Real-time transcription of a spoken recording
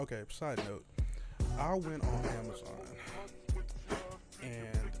Okay, side note. I went on Amazon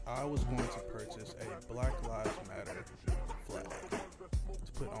and I was going to purchase a Black Lives Matter flag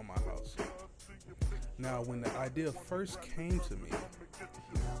to put on my house. Now, when the idea first came to me,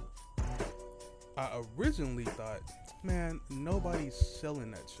 I originally thought, man, nobody's selling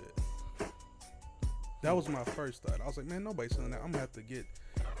that shit. That was my first thought. I was like, man, nobody's selling that. I'm gonna have to get,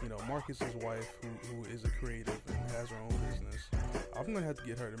 Marcus's wife, who is a creative and has her own business. I'm gonna have to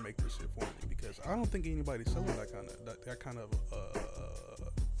get her to make this shit for me because I don't think anybody's selling that kind of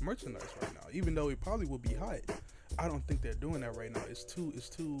merchandise right now. Even though it probably would be hot, I don't think they're doing that right now. It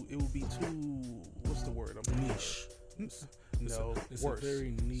would be too. What's the word? Niche. No, it's worse. A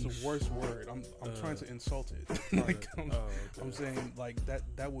very niche. It's a worse word. I'm trying to insult it. Okay. I'm saying like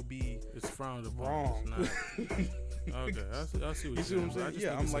that would be. It's frowned upon. Wrong. It's not. Okay, I see what you see what I'm saying.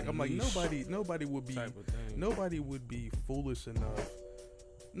 Yeah, I'm like nobody would be foolish enough.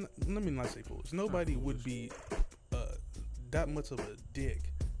 Let me not say foolish. Nobody would be that much of a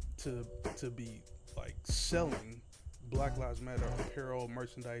dick to be like selling Black Lives Matter apparel,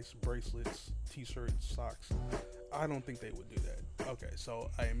 merchandise, bracelets, t-shirts, socks. I don't think they would do that. Okay,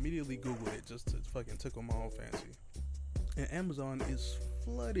 so I immediately Googled it just to fucking tickle my own fancy. And Amazon is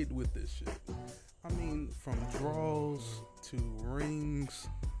flooded with this shit. I mean, from draws to rings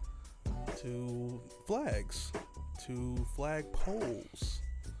to flags to flag poles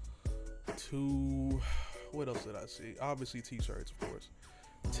to what else did I see? Obviously t-shirts, of course.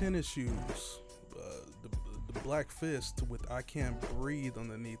 Tennis shoes, the black fist with "I can't breathe"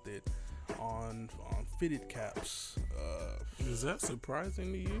 underneath it, on fitted caps. Is that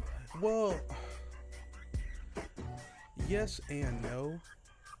surprising to you? Well, yes and no.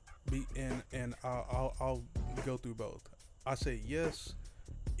 And I'll go through both. I say yes.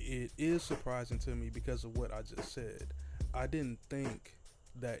 It is surprising to me because of what I just said. I didn't think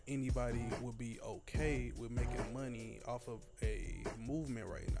that anybody would be okay with making money off of a movement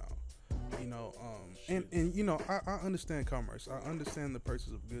right now. I understand commerce. I understand the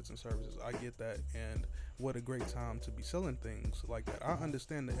purchase of goods and services. I get that, and what a great time to be selling things like that. I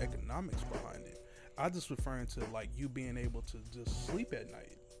understand the economics behind it. I just referring to like you being able to just sleep at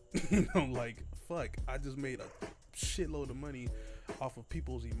night. Like fuck, I just made a shitload of money off of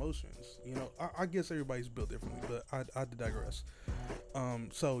people's emotions. I guess everybody's built differently, but I digress.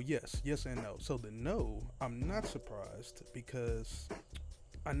 So yes and no. So the no, I'm not surprised because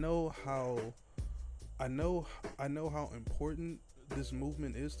I know how important this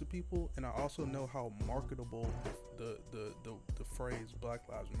movement is to people, and I also know how marketable the phrase Black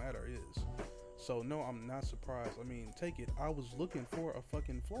Lives Matter is. So no, I'm not surprised. I mean, take it. I was looking for a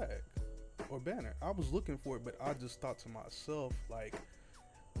fucking flag or banner. I was looking for it, but I just thought to myself, like,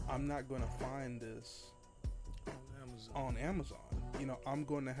 I'm not gonna find this on Amazon. I'm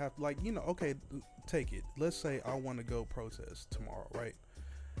going to have okay, take it. Let's say I want to go protest tomorrow, right?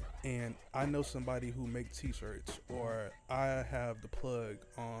 And I know somebody who makes t-shirts, or I have the plug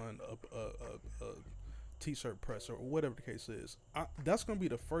on a t-shirt presser, or whatever the case is. That's going to be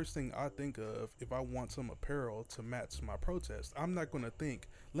the first thing I think of if I want some apparel to match my protest. I'm not going to think,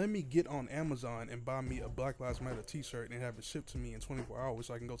 let me get on Amazon and buy me a Black Lives Matter t-shirt and have it shipped to me in 24 hours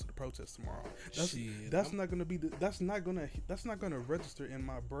so I can go to the protest tomorrow. That's not going to register in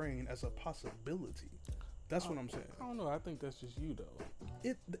my brain as a possibility. That's what I'm saying. I don't know. I think that's just you, though.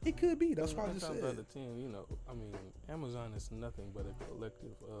 It could be. That's why I just said. 9 times out of 10, Amazon is nothing but a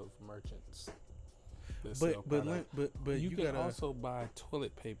collective of merchants. But you can also buy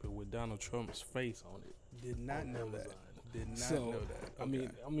toilet paper with Donald Trump's face on it. Did not know Amazon. that. Did not know that. Okay.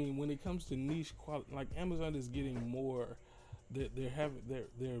 I mean, when it comes to niche quality, like Amazon is getting more.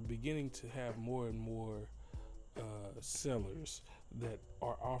 They're beginning to have more and more sellers that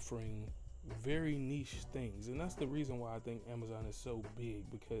are offering very niche things, and that's the reason why I think Amazon is so big,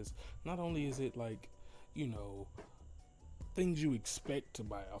 because not only is it like things you expect to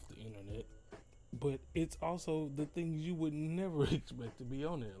buy off the internet, but it's also the things you would never expect to be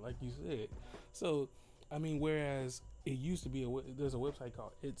on there, like you said. So I mean, whereas it used to be there's a website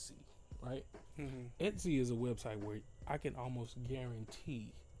called Etsy, right? Mm-hmm. Etsy is a website where I can almost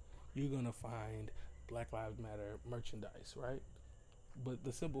guarantee you're gonna find Black Lives Matter merchandise, right? But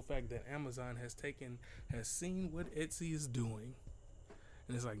the simple fact that Amazon has seen what Etsy is doing,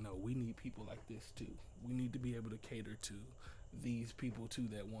 and it's like, no, we need people like this too. We need to be able to cater to these people too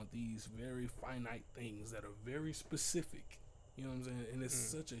that want these very finite things that are very specific. You know what I'm saying? And it's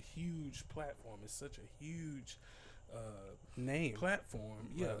such a huge platform. It's such a huge name platform,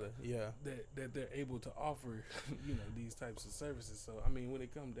 that they're able to offer, these types of services. So I mean, when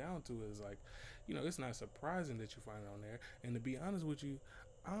it comes down to it, it's like, it's not surprising that you find it on there. And to be honest with you,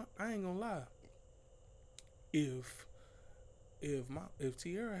 I ain't gonna lie. If if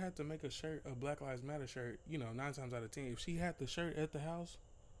Tierra had to make a shirt, a Black Lives Matter shirt, 9 times out of 10, if she had the shirt at the house,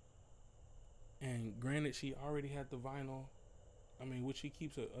 and granted she already had the vinyl, I mean, which she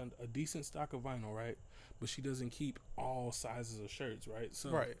keeps a decent stock of vinyl, right? But she doesn't keep all sizes of shirts, right?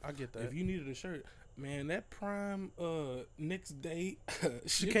 So Right, I get that. if you needed a shirt, man, that Prime next day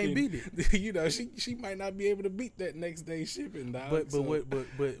She shipping, can't beat it. she might not be able to beat that next day shipping, dog. But So,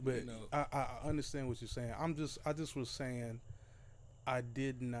 I understand what you're saying. I just was saying I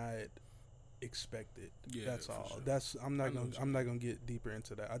did not expect it. Yeah, That's for all. sure. That's I'm not gonna get deeper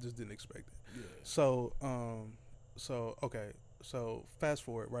into that. I just didn't expect it. Yeah. So okay. So fast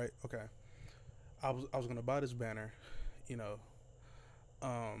forward, right? Okay. I was gonna buy this banner, you know,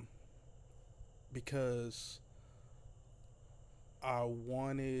 because I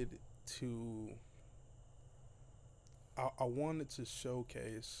wanted to. I wanted to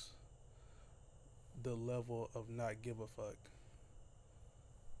showcase the level of not give a fuck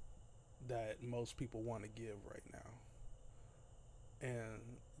that most people want to give right now.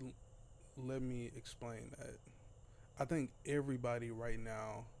 And let me explain that. I think everybody right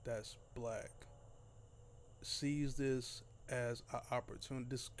now that's black sees this as an opportunity.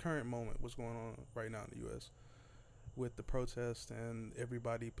 This current moment, what's going on right now in the U.S. with the protests and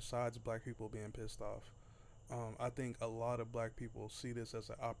everybody besides black people being pissed off. I think a lot of black people see this as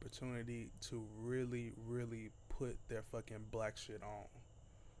an opportunity to really, really put their fucking black shit on.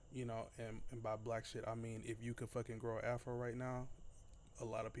 And by black shit, I mean if you could fucking grow an afro right now, a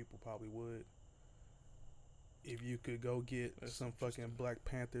lot of people probably would. If you could go get some fucking Black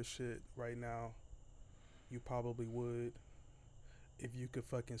Panther shit right now, you probably would. If you could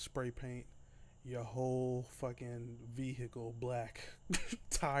fucking spray paint your whole fucking vehicle black,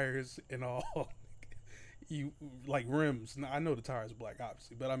 tires and all, you like rims. Now I know the tires black,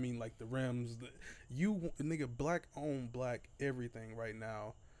 obviously, but I mean like the rims. Nigga, black on black everything right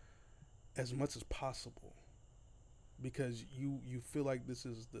now, as much as possible, because you feel like this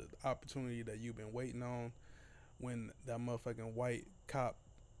is the opportunity that you've been waiting on. When that motherfucking white cop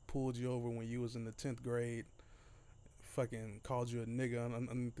pulled you over when you was in the 10th grade, fucking called you a nigga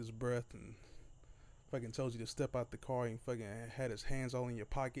underneath his breath, and fucking told you to step out the car, and fucking had his hands all in your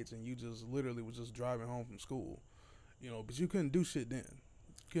pockets, and you just literally was just driving home from school, but you couldn't do shit then.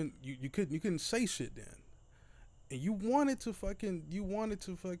 You couldn't say shit then, and you wanted to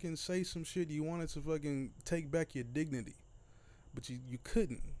fucking say some shit. You wanted to fucking take back your dignity, but you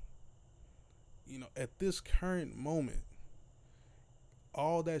couldn't. At this current moment,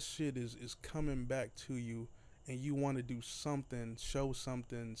 all that shit is coming back to you, and you want to do something, show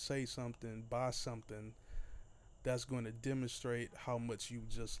something, say something, buy something that's going to demonstrate how much you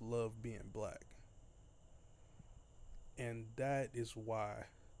just love being black. And that is why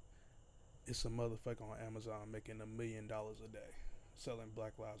it's a motherfucker on Amazon making $1 million a day selling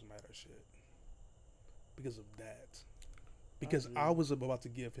Black Lives Matter shit. Because of that. Because I was about to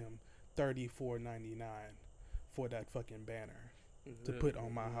give him $34.99 for that fucking banner to put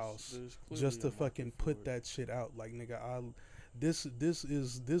on my house, just to fucking put that shit out. Like, nigga, this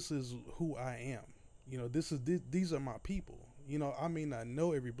is who I am. These are my people. I may not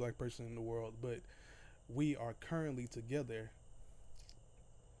know every black person in the world, but we are currently together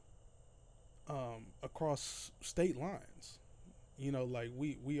across state lines. Like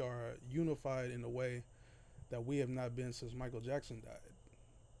we are unified in a way that we have not been since Michael Jackson died.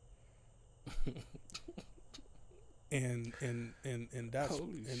 and that's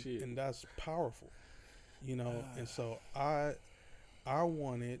and that's powerful, and so I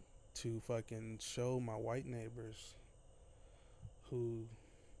wanted to fucking show my white neighbors who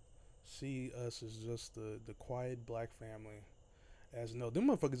see us as just the quiet black family, as no, them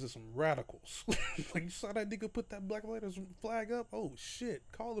motherfuckers are some radicals. Like, you saw that nigga put that Black Lives flag up? Oh shit,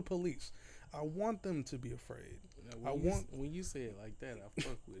 call the police. I want them to be afraid. When you say it like that, I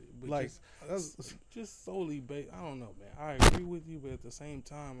fuck with it. But like, just solely based, I don't know, man. I agree with you, but at the same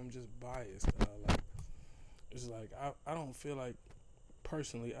time, I'm just biased. Like, it's like I don't feel like,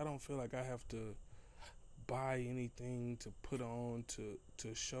 personally, I don't feel like I have to buy anything to put on to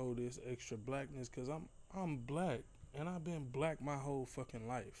show this extra blackness, because I'm black, and I've been black my whole fucking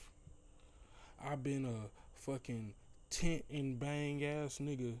life. I've been a fucking tent and bang ass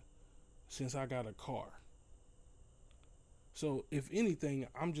nigga since I got a car. So if anything,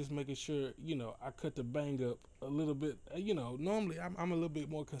 I'm just making sure, I cut the bang up a little bit. Normally I'm a little bit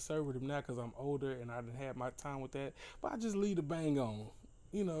more conservative now because I'm older and I done had my time with that. But I just leave the bang on.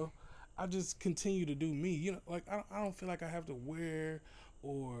 I just continue to do me. Like I don't feel like I have to wear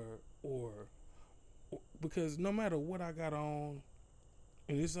or because no matter what I got on,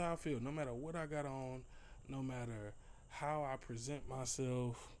 And this is how I feel. No matter what I got on, no matter how I present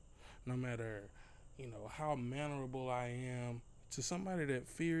myself, no matter, how mannerable I am, to somebody that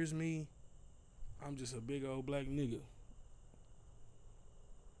fears me, I'm just a big old black nigga.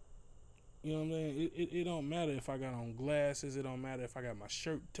 You know what I'm saying? It don't matter if I got on glasses. It don't matter if I got my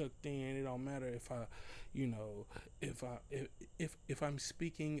shirt tucked in. It don't matter if I, if I'm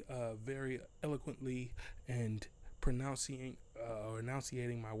speaking very eloquently and pronouncing or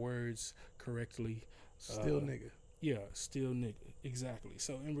enunciating my words correctly. Still nigga. Yeah, still nigga. Exactly.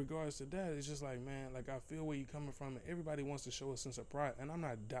 So in regards to that, it's just like, man, like I feel where you're coming from. And everybody wants to show a sense of pride, and I'm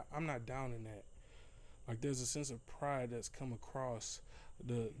not down in that. Like there's a sense of pride that's come across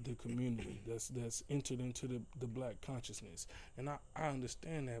the community that's entered into the black consciousness, and I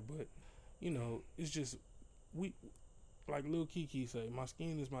understand that, but it's just we, like Lil Kiki say, my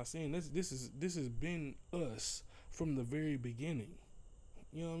skin is my sin. This has been us from the very beginning.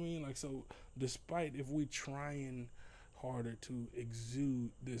 You know what I mean? Like, so despite if we trying harder to exude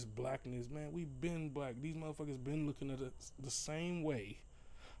this blackness, man, we been black. These motherfuckers been looking at us the same way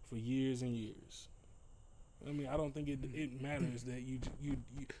for years and years. I mean, I don't think it matters that you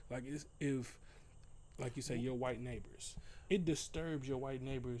like it's, if, like you say, your white neighbors. It disturbs your white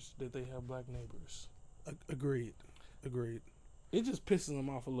neighbors that they have black neighbors. Agreed. It just pisses them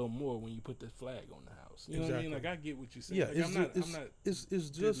off a little more when you put the flag on the house. You know what I mean? Like, I get what you're saying. Yeah, like, I'm not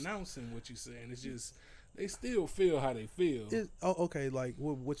just denouncing what you're saying. It's just they still feel how they feel. Okay, like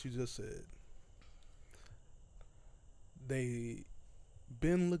what you just said. They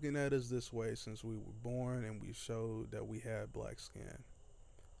been looking at us this way since we were born, and we showed that we had black skin.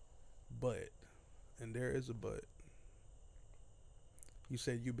 But, and there is a but, you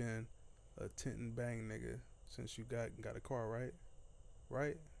said you been a tent and bang nigga since you got a car, right?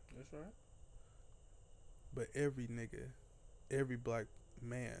 Right? That's right. But every nigga, every black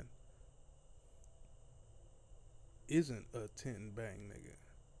man isn't a tent and bang nigga.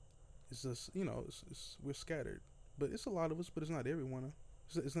 It's just, we're scattered. But it's a lot of us, but it's not everyone.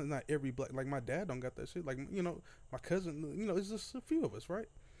 It's not every black. Like, my dad don't got that shit. Like, my cousin, it's just a few of us, right?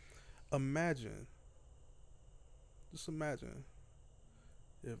 Just imagine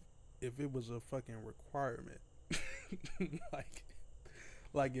if it was a fucking requirement.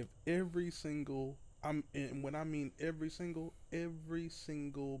 like if every single, and when I mean every single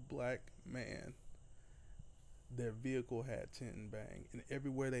black man, their vehicle had tint and bang, and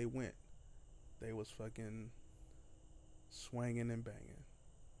everywhere they went, they was fucking swinging and banging.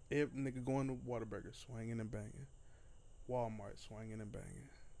 Every nigga going to Whataburger, swinging and banging. Walmart, swinging and banging.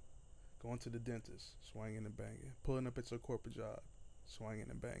 Going to the dentist, swinging and banging. Pulling up at your corporate job, swinging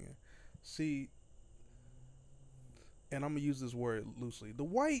and banging. See, and I'm going to use this word loosely. The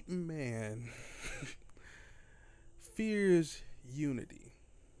white man fears unity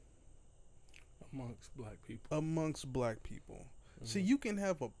amongst black people. Mm-hmm. See, you can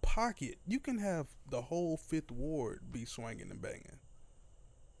have a pocket. You can have the whole Fifth Ward be swinging and banging.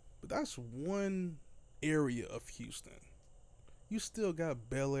 But that's one area of Houston. You still got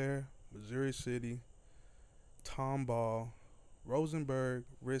Bel Air, Missouri City, Tomball, Rosenberg,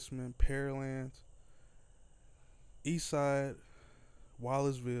 Richmond, Pearland, Eastside,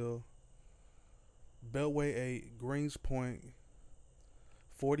 Wallaceville, Beltway 8, Greens Point,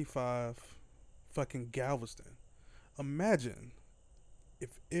 45, fucking Galveston. Imagine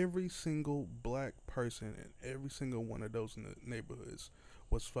if every single black person in every single one of those neighborhoods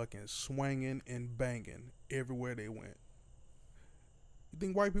was fucking swinging and banging everywhere they went. You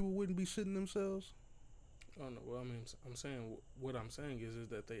think white people wouldn't be shitting themselves? Oh no. Well, I mean, what I'm saying is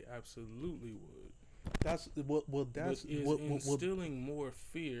that they absolutely would. That's instilling more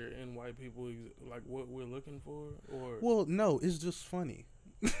fear in white people, like what we're looking for, or well, no, it's just funny.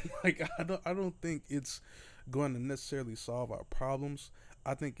 Like, I don't think it's going to necessarily solve our problems.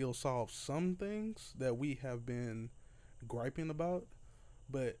 I think it'll solve some things that we have been griping about,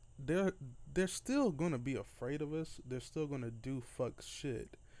 but they're still going to be afraid of us. They're still going to do fuck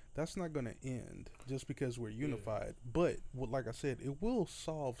shit. That's not going to end just because we're unified. Yeah. But like I said, it will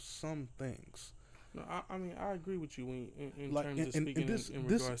solve some things. No, I mean, I agree with you in terms of speaking in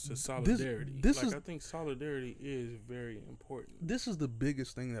regards to solidarity. I think solidarity is very important. This is the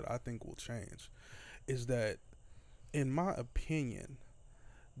biggest thing that I think will change, is that, in my opinion,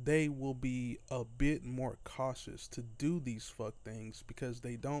 they will be a bit more cautious to do these fuck things because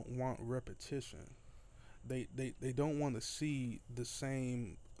they don't want repetition. They don't want to see the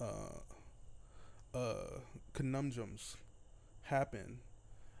same conundrums happen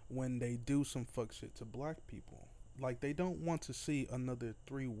when they do some fuck shit to black people. Like, they don't want to see another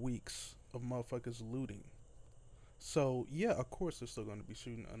 3 weeks of motherfuckers looting. So yeah, of course they're still going to be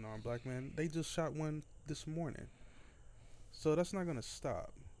shooting unarmed black men. They just shot one this morning, so that's not going to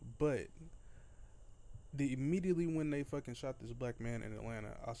stop. But the immediately when they fucking shot this black man in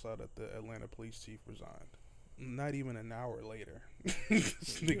Atlanta, I saw that the Atlanta police chief resigned. Not even an hour later,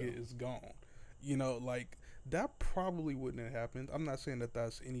 this nigga is gone. You know, like that probably wouldn't have happened. I'm not saying that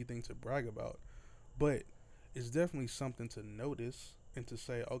that's anything to brag about, but it's definitely something to notice and to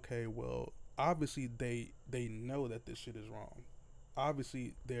say, okay, well, obviously they know that this shit is wrong.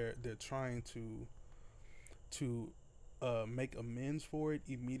 Obviously, they're trying to make amends for it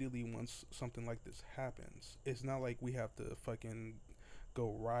immediately once something like this happens. It's not like we have to fucking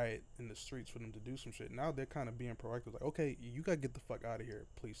go riot in the streets for them to do some shit. Now they're kind of being proactive, like, okay, you gotta get the fuck out of here,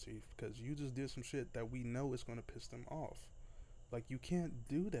 police chief, because you just did some shit that we know is gonna piss them off. Like, you can't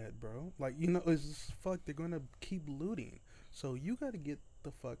do that, bro. Like, you know, it's just fuck. They're gonna keep looting, so you gotta get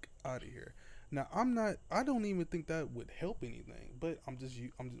the fuck out of here. Now, I don't even think that would help anything. But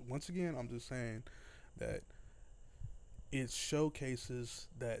once again, I'm just saying that it showcases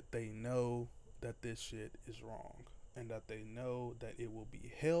that they know that this shit is wrong, and that they know that it will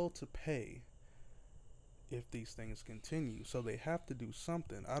be hell to pay if these things continue. So they have to do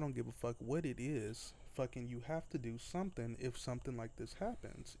something. I don't give a fuck what it is. Fucking, you have to do something if something like this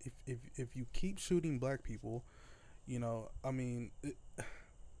happens. If you keep shooting black people, you know, I mean,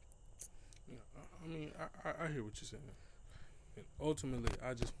 I hear what you're saying. And ultimately,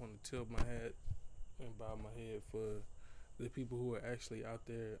 I just want to tilt my hat and bow my head for the people who are actually out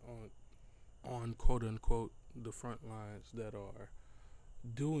there on quote unquote the front lines that are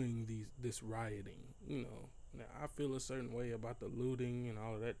doing this rioting. You know, now I feel a certain way about the looting and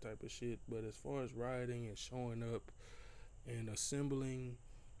all of that type of shit, but as far as rioting and showing up and assembling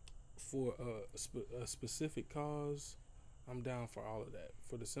for a specific cause, I'm down for all of that.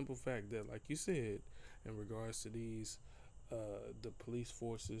 For the simple fact that, like you said, in regards to these the police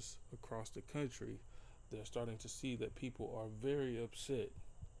forces across the country, they're starting to see that people are very upset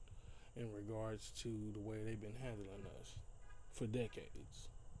in regards to the way they've been handling us for decades.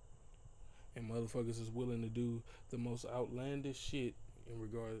 And motherfuckers is willing to do the most outlandish shit in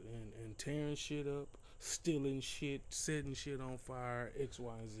regard and tearing shit up, stealing shit, setting shit on fire, X,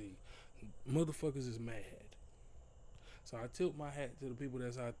 Y, and Z. Motherfuckers is mad. So I tilt my hat to the people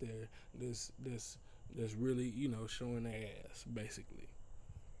that's out there that's really, you know, showing their ass, basically.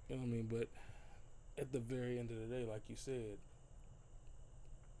 You know what I mean? But at the very end of the day, like you said,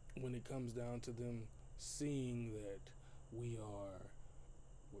 when it comes down to them seeing that we're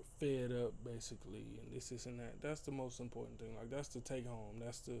fed up, basically, and this and that, that's the most important thing. Like, that's the take home,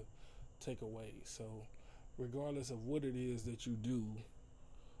 that's the take away. So regardless of what it is that you do,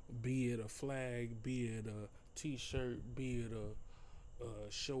 be it a flag, be it a t-shirt, be it a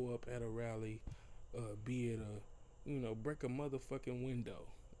show up at a rally, be it a, you know, break a motherfucking window.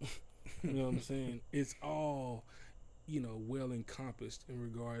 You know what I'm saying? It's all, you know, well encompassed in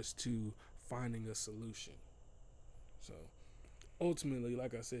regards to finding a solution. So ultimately,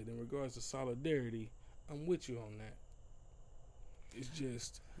 like I said, in regards to solidarity, I'm with you on that. It's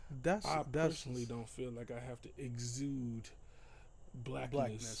just I personally don't feel like I have to exude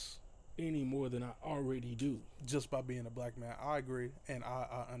blackness any more than I already do. Just by being a black man. I agree, and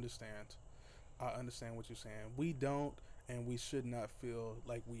I understand. I understand what you're saying. We don't, and we should not feel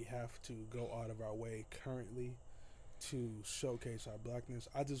like we have to go out of our way currently to showcase our blackness.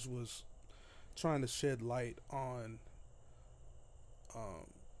 I just was trying to shed light on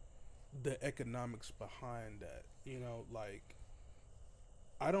the economics behind that. You know, like,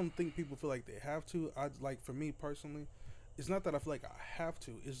 I don't think people feel like they have to. Like, for me personally, it's not that I feel like I have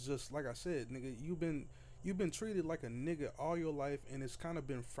to. It's just like I said, nigga, you've been treated like a nigga all your life, and it's kind of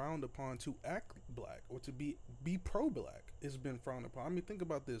been frowned upon to act black or to be pro black. It's been frowned upon. I mean, think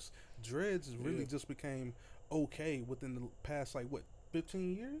about this. Dreads really just became okay within the past, like, what,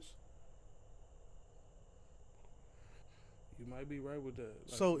 15 years? You might be right with that.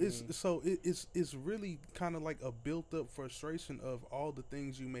 Like, it's really kind of like a built up frustration of all the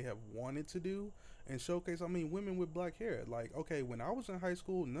things you may have wanted to do and showcase. I mean, women with black hair. Like, okay, when I was in high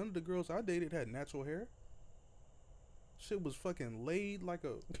school, none of the girls I dated had natural hair. Shit was fucking laid like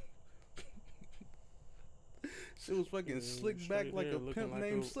a. Shit was fucking slick back like a pimp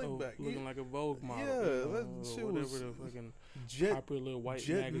named Slickback. Looking like a Vogue model. Yeah, that shit whatever was the fucking Jet, popular white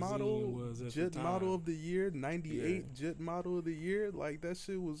Jet magazine model, was at Jet the time. model of the year, 98 Jet model of the year. Like, that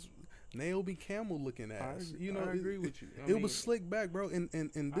shit was Naomi Campbell looking ass. I agree with you. It was slick back, bro. And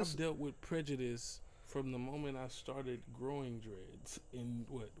this I've dealt with prejudice from the moment I started growing dreads in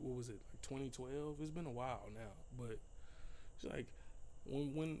what was it, like 2012? It's been a while now, but it's like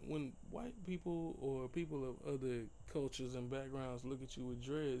when white people or people of other cultures and backgrounds look at you with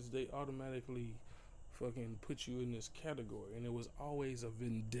dreads, they automatically fucking put you in this category. And it was always a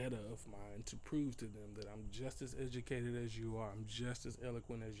vendetta of mine to prove to them that I'm just as educated as you are, I'm just as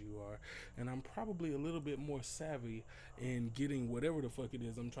eloquent as you are, and I'm probably a little bit more savvy in getting whatever the fuck it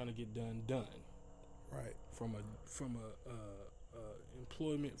is I'm trying to get done. Right. From a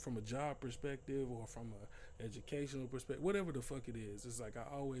employment, from a job perspective, or from a educational perspective, whatever the fuck it is. It's like I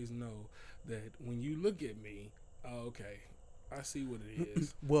always know that when you look at me, okay, I see what it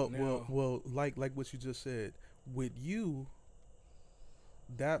is. Well, like what you just said. With you,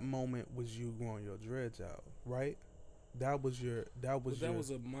 that moment was you growing your dreads out, right? That was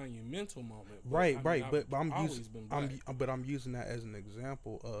a monumental moment. Right, right. I've But I'm always using been black. I'm using that as an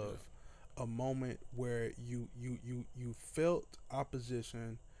example of a moment where you felt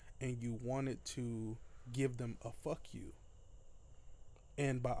opposition and you wanted to give them a fuck you.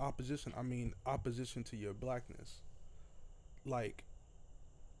 And by opposition, I mean opposition to your blackness. Like,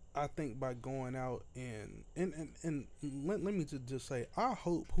 I think by going out and let me just say, I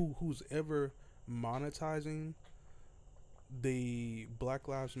hope who's ever monetizing the Black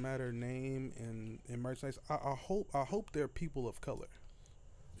Lives Matter name and merchandise, I hope they're people of color.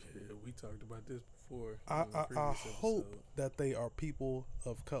 Yeah, we talked about this before. I hope that they are people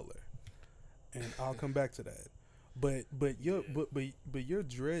of color, and I'll come back to that. But your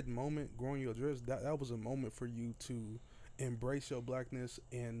dread moment, growing your dreads, that was a moment for you to embrace your blackness,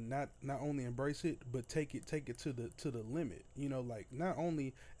 and not only embrace it, but take it to the limit. You know, like, not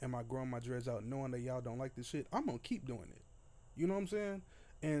only am I growing my dreads out knowing that y'all don't like this shit, I'm gonna keep doing it. You know what I'm saying?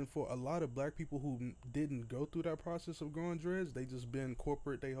 And for a lot of black people who didn't go through that process of growing dreads, they just been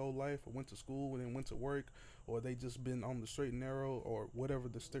corporate their whole life, or went to school and then went to work, or they just been on the straight and narrow, or whatever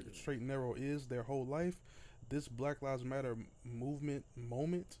the straight and narrow is their whole life. This Black Lives Matter movement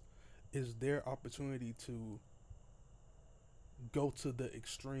moment is their opportunity to go to the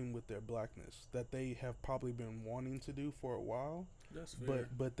extreme with their blackness that they have probably been wanting to do for a while. That's fair.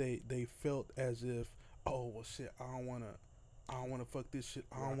 But they felt as if, oh well, shit, I don't wanna fuck this shit.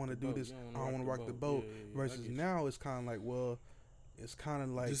 I don't want to do this. I don't want to rock the boat. Versus now, it's kind of like, well, it's kind of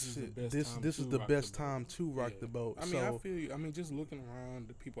like, this is the best time to rock the boat. I mean, I feel you. I mean, just looking around,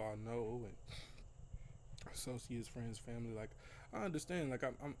 the people I know and associates, friends, family, like, I understand. Like,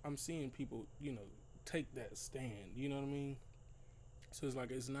 I'm seeing people, take that stand. You know what I mean? So it's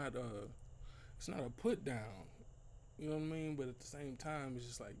like, it's not a put down. You know what I mean? But at the same time, it's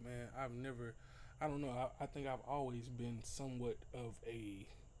just like, man, I don't know. I think I've always been somewhat of a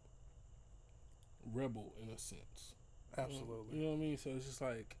rebel in a sense. Absolutely. You know what I mean? So it's just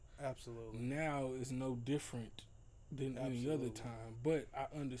like, absolutely. Now is no different than any other time. But I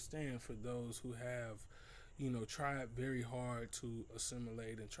understand for those who have, tried very hard to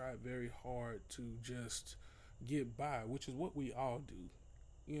assimilate and tried very hard to just get by, which is what we all do.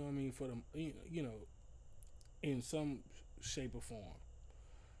 You know what I mean? For them, in some shape or form.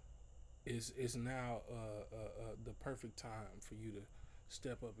 Is now the perfect time for you to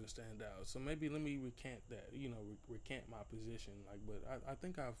step up and stand out. So maybe let me recant that, recant my position. Like, but I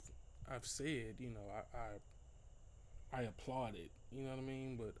think I've said, I applaud it. You know what I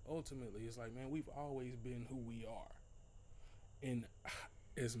mean? But ultimately, it's like, man, we've always been who we are, in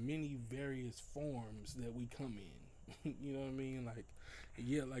as many various forms that we come in. You know what I mean? Like,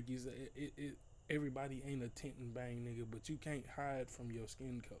 yeah, like you said, it everybody ain't a tent and bang nigga, but you can't hide from your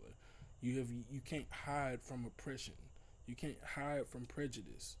skin color. You can't hide from oppression. You can't hide from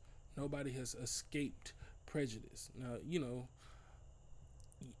prejudice. Nobody has escaped prejudice. Now,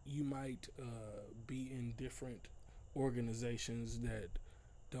 you might be in different organizations that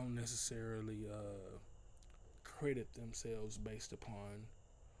don't necessarily credit themselves based upon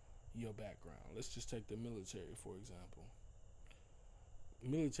your background. Let's just take the military, for example.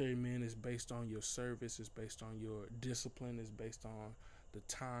 Military men is based on your service, is based on your discipline, is based on the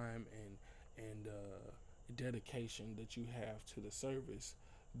time and dedication that you have to the service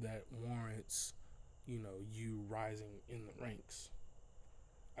that warrants, you rising in the ranks.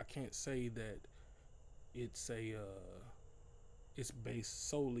 I can't say that it's it's based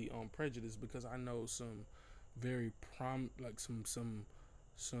solely on prejudice, because I know some very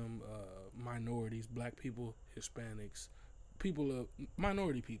some minorities, black people, Hispanics,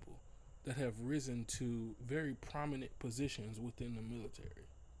 minority people that have risen to very prominent positions within the military.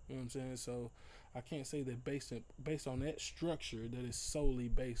 You know what I'm saying? So I can't say that based on that structure that is solely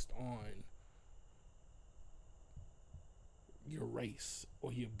based on your race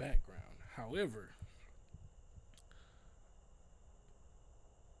or your background. However,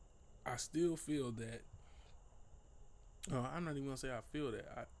 I still feel that I'm not even gonna say I feel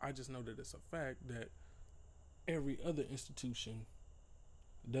that. I just know that it's a fact that every other institution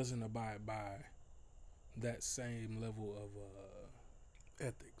doesn't abide by that same level of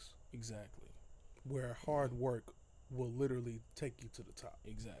Ethics, exactly. where hard work will literally take you to the top,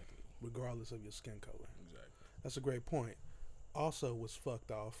 Exactly. regardless of your skin color. Exactly. That's a great point. Also, what's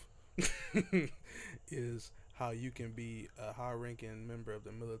fucked off is how you can be a high-ranking member of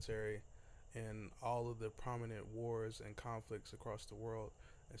the military in all of the prominent wars and conflicts across the world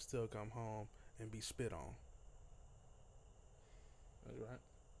and still come home and be spit on. That's right.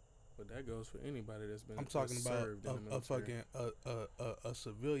 But that goes for anybody that's been I'm talking about served in the a military. fucking a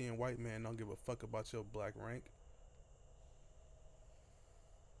civilian white man don't give a fuck about your black rank.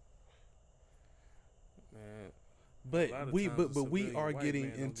 Man, But we are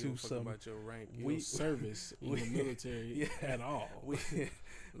getting into some about your rank, we your service in the military at all. We,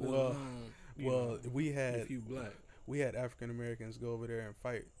 well, we had if you black, we had African Americans go over there and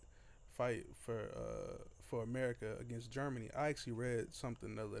fight for America against Germany. I actually read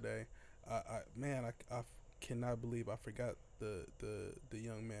something the other day. I cannot believe I forgot the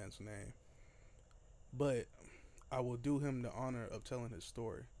young man's name, but I will do him the honor of telling his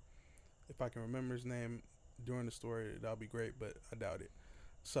story. If I can remember his name during the story, that'll be great, but I doubt it.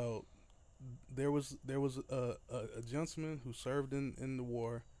 So there was a gentleman who served in the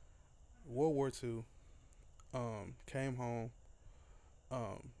World War II, came home,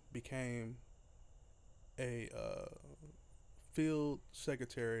 became a field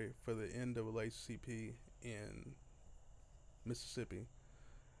secretary for the NAACP in Mississippi,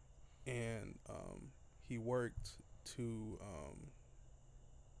 and he worked to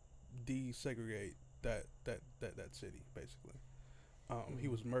desegregate that city basically. He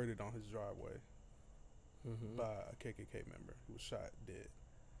was murdered on his driveway by a KKK member. He was shot dead,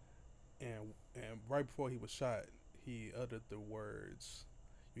 and right before he was shot, he uttered the words,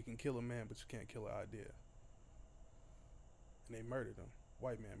 "You can kill a man, but you can't kill an idea." And they murdered him.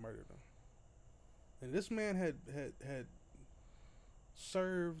 White man murdered him. And this man had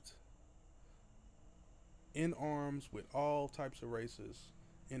served in arms with all types of races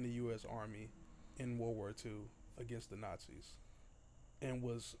in the U.S. Army in World War II against the Nazis, and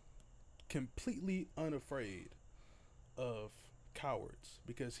was completely unafraid of cowards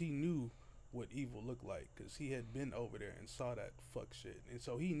because he knew what evil looked like because he had been over there and saw that fuck shit. And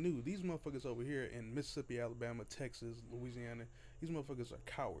so he knew these motherfuckers over here in Mississippi, Alabama, Texas, Louisiana, these motherfuckers are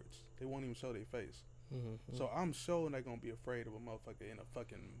cowards. They won't even show their face. Mm-hmm. So I'm sure not gonna be afraid of a motherfucker in a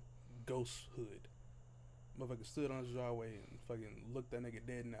fucking ghost hood. Motherfucker stood on his driveway and fucking looked that nigga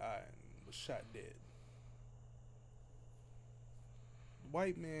dead in the eye and was shot dead.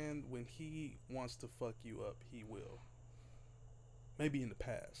 White man, when he wants to fuck you up, he will. Maybe in the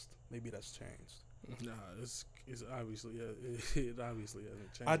past. Maybe that's changed. Nah, it's obviously it obviously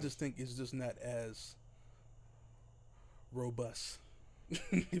hasn't changed. I just think it's just not as robust,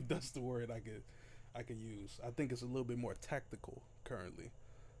 if that's the word I could use. I think it's a little bit more tactical currently.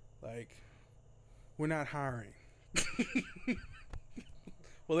 Like, we're not hiring.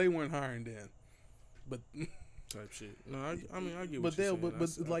 Well, they weren't hiring then, but type shit. No, I mean I get but what you're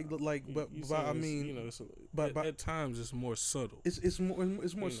saying. I mean, you know, but at times it's more subtle. It's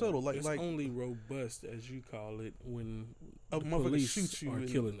more subtle. It's only robust, as you call it, when a the motherfucker police shoot you are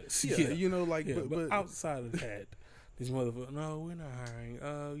killing us. Yeah, you know, like but outside of that, these motherfuckers, no, we're not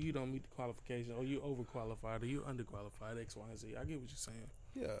hiring. You don't meet the qualification, or you overqualified, or you underqualified. X, Y, and Z. I get what you're saying.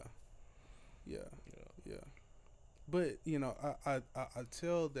 Yeah. But you know, I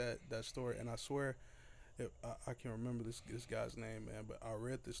tell that story, and I swear, I can't remember this guy's name, man. But I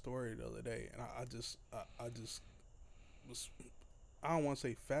read this story the other day, and I just was, I don't want to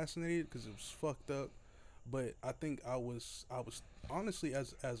say fascinated because it was fucked up, but I think I was honestly,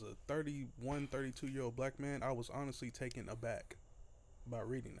 as a 31, 32-year-old black man, I was honestly taken aback by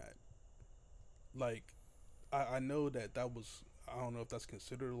reading that. Like, I know that was, I don't know if that's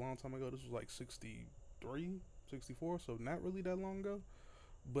considered a long time ago. This was like 63, 64, so not really that long ago.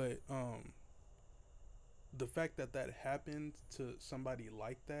 But the fact that happened to somebody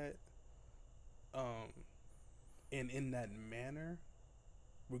like that, and in that manner,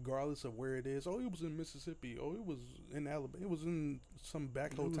 regardless of where it is. Oh, it was in Mississippi. Oh, it was in Alabama. It was in some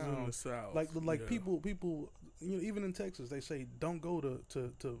back town in the South. Like people, you know, even in Texas, they say don't go to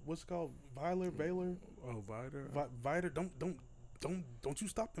what's it called, Valer. Oh, Vider. Vider. Don't you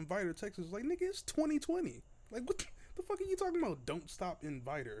stop in Vider, Texas? Like, nigga, it's 2020. Like, what the fuck are you talking about? Don't stop in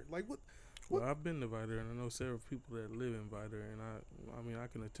Vider. Like, what? Well, I've been to Vider, and I know several people that live in Vider, and I mean, I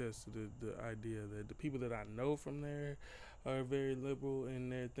can attest to the idea that the people that I know from there are very liberal in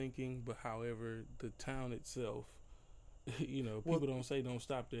their thinking, but however, the town itself People don't say don't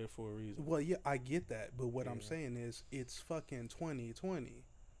stop there for a reason. Well, yeah, I get that, but what I'm saying is it's fucking 2020.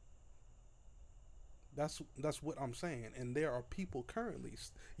 That's what I'm saying, and there are people currently,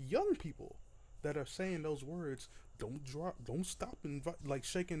 young people, that are saying those words. Don't stop like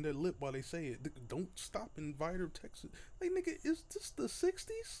shaking their lip while they say it. Don't stop, invite or text it. Like, nigga, is this the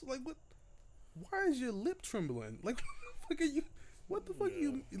 60s? Like, what? Why is your lip trembling? Like, what the fuck are you? What the fuck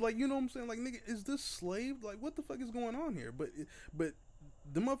you like? You know what I'm saying? Like, nigga, is this slave? Like, what the fuck is going on here? But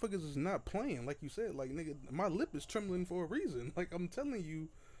the motherfuckers is not playing, like you said. Like, nigga, my lip is trembling for a reason. Like, I'm telling you,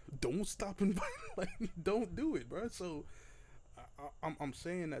 don't stop inviting. Like, don't do it, bro. So, I'm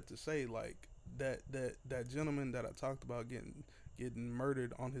saying that to say, like, that gentleman that I talked about getting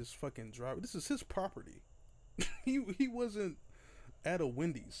murdered on his fucking driveway. This is his property. he wasn't at a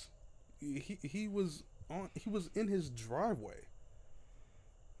Wendy's. He was in his driveway.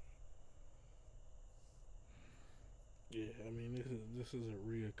 Yeah, I mean, this is a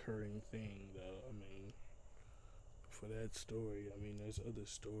reoccurring thing, though. I mean, for that story, I mean, there's other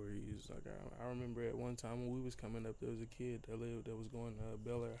stories. Like, I remember at one time when we was coming up, there was a kid that was going to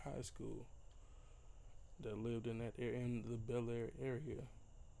Bel Air High School, that lived in that area, in the Bel Air area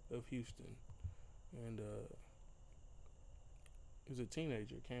of Houston, and he was a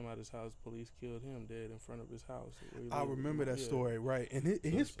teenager. Came out of his house, police killed him dead in front of his house. I remember that story, right? And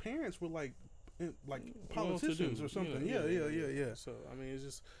his parents were like politicians or something. Yeah. So I mean, it's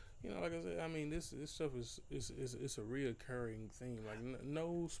just, like I said, I mean, this stuff is it's a reoccurring thing. Like,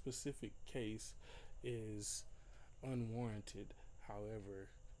 no specific case is unwarranted. However,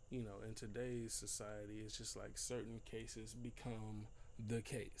 in today's society, it's just like certain cases become the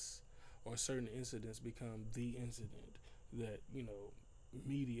case, or certain incidents become the incident that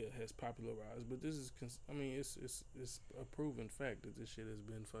media has popularized. But this is, I mean, it's a proven fact that this shit has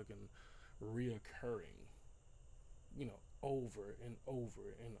been fucking reoccurring, over and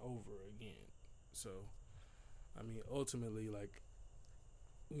over and over again. So, I mean, ultimately, like,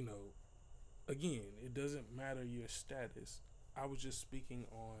 again, it doesn't matter your status. I was just speaking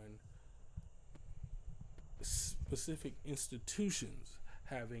on specific institutions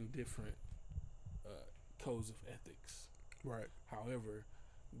having different codes of ethics. Right. However,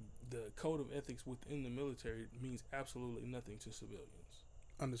 the code of ethics within the military means absolutely nothing to civilians.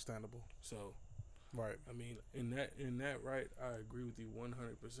 Understandable. So, right. I mean, in that right, I agree with you 100%.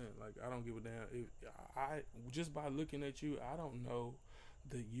 Like, I don't give a damn if I just by looking at you, I don't know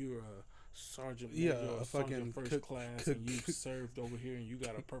that you're a sergeant, a fucking first class, and you served over here, and you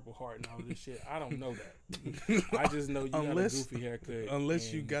got a Purple Heart and all this shit. I don't know that. I just know you got a goofy haircut.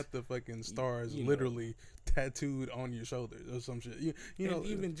 Unless you got the fucking stars literally tattooed on your shoulders or some shit. You know,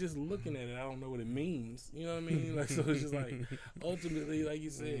 even just looking at it, I don't know what it means. You know what I mean? Like, so it's just like, ultimately, like you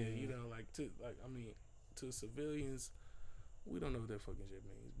said, to civilians, we don't know what that fucking shit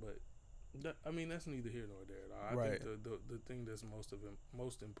means, but. I mean, that's neither here nor there. I think the thing that's most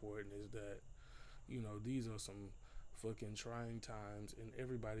important is that, these are some fucking trying times, and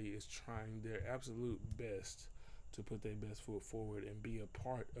everybody is trying their absolute best to put their best foot forward and be a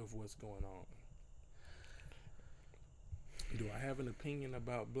part of what's going on. Do I have an opinion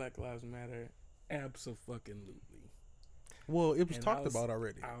about Black Lives Matter? Abso-fucking-lutely. Well, it was talked about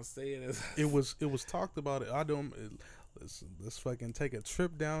already. I'll say it as it was talked about. Let's fucking take a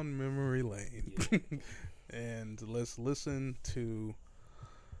trip down memory lane, and let's listen to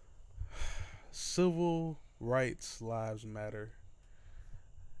Civil Rights Lives Matter,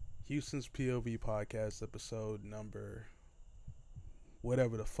 Houston's POV podcast, episode number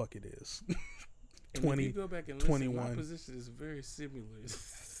whatever the fuck it is. 20, if you go back and listen, 21. My position is very similar.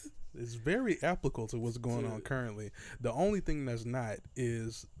 It's very applicable to what's going on currently. The only thing that's not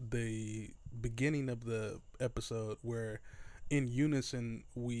is the beginning of the episode where in unison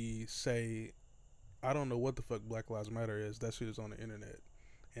we say, I don't know what the fuck Black Lives Matter is. That shit is on the internet.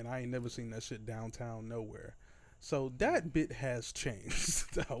 And I ain't never seen that shit downtown nowhere. So that bit has changed.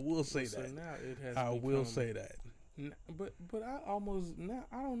 I will say that. Now it has will say that. But I almost now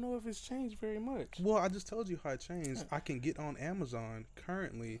I don't know if it's changed very much. Well, I just told you how it changed. I can get on Amazon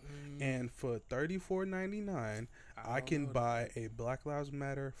currently, and for $34.99, I can buy a Black Lives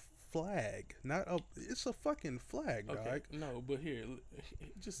Matter flag. It's a fucking flag, dog. Okay, no, but here,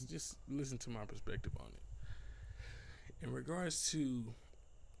 just listen to my perspective on it. In regards to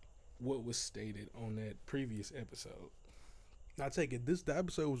what was stated on that previous episode. I take it the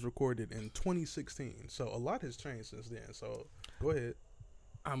episode was recorded in 2016, so a lot has changed since then. So go ahead.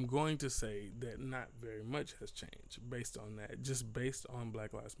 I'm going to say that not very much has changed based on that, just based on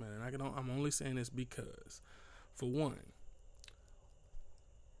Black Lives Matter. And I'm only saying this because, for one,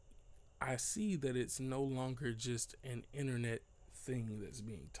 I see that it's no longer just an internet thing that's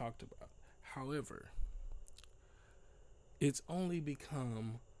being talked about. However, it's only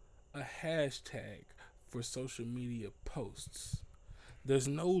become a hashtag for social media posts. There's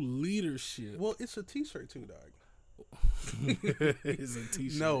no leadership. Well, it's a T-shirt too, dog. It's a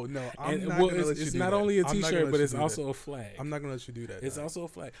T-shirt. No, I'm not well, gonna let you do that. it's not only a I'm not gonna T-shirt, let but you it's do also that. a flag. I'm not gonna let you do that. It's dog. also a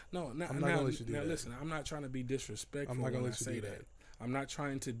flag. No, I'm not gonna let you do that. Listen, I'm not trying to be disrespectful. I'm not gonna when let I you say do that. I'm not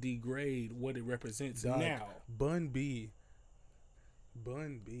trying to degrade what it represents Dog, now. Bun B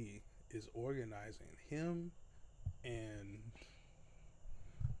is organizing him and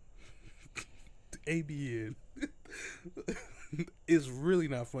ABN. It's really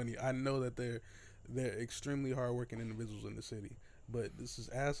not funny. I know that they're extremely hardworking individuals in the city, but this is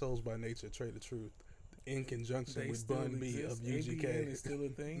assholes by nature. Trade the truth in conjunction with Bun B of UGK. ABN is still a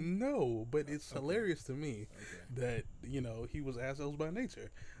thing. No, but it's Okay. hilarious to me Okay. that he was assholes by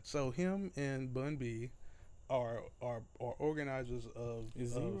nature. So him and Bun B are organizers of.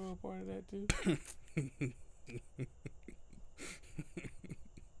 Is Zero a part of that too?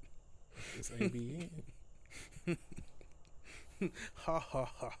 It's ABN. Ha ha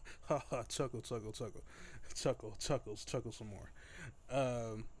ha ha ha! Chuckle some more.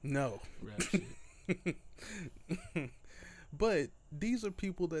 No, Rap shit. but these are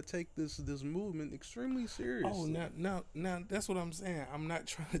people that take this movement extremely seriously. Oh, now that's what I'm saying. I'm not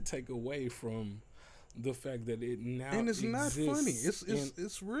trying to take away from the fact that it now and it's not funny. exists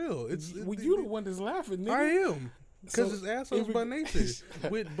It's real. well, you the one that's laughing, nigga. I am. Because it's assholes by nature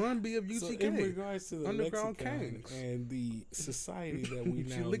with Bun B of UGK. So in regards to the Underground lexicon Kings and the society that we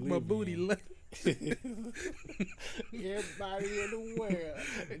now She licked live my booty. in, everybody in the world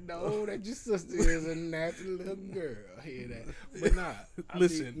know that your sister is a natural little girl. Hear that? But nah.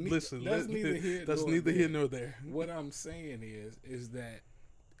 Listen. That's neither here. That's nor neither there. here nor there. What I'm saying is that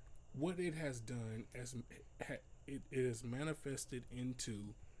what it has done it has manifested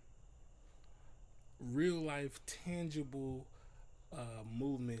into real life, tangible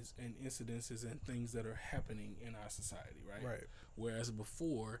movements and incidences and things that are happening in our society, right? Right. Whereas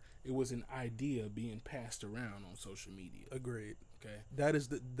before, it was an idea being passed around on social media. Agreed. Okay. That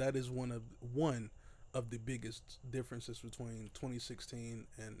is one of the biggest differences between 2016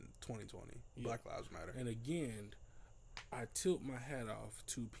 and 2020. Yeah. Black Lives Matter. And again, I tilt my hat off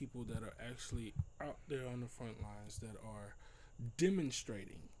to people that are actually out there on the front lines that are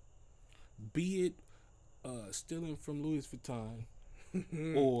demonstrating, be it stealing from Louis Vuitton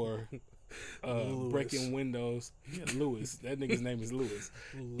or breaking windows. Yeah, Louis. That nigga's name is Louis.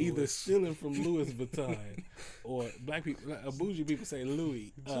 Either stealing from Louis Vuitton or black people, bougie people say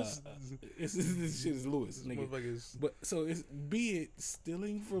Louis. This shit is Louis, nigga. But so it's be it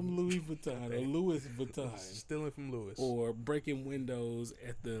stealing from Louis Vuitton or Louis Vuitton, stealing from Louis, or breaking windows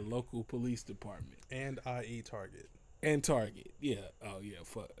at the local police department and i.e. Target. And Target, yeah. Oh yeah,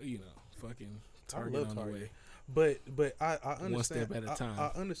 fucking Target on Target. the way. But I understand. One step at a time.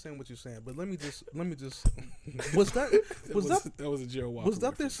 I understand what you're saying, but let me just was that was a Gerald Walker was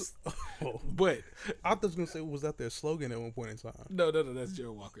that reference. Oh, but I was gonna say, was that their slogan at one point in time? No, that's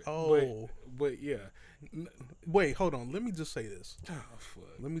Gerald Walker. Oh, but yeah. Wait, hold on. Let me just say this. Oh,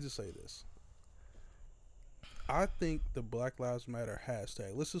 fuck. Let me just say this. I think the Black Lives Matter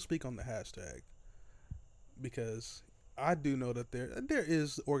hashtag. Let's just speak on the hashtag, because I do know that there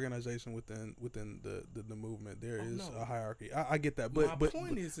is organization within the movement. There is a hierarchy. I get that, but my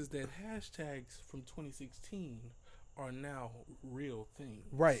point is that hashtags from 2016 are now real things,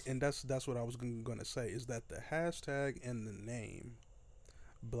 right? And that's what I was going to say, is that the hashtag and the name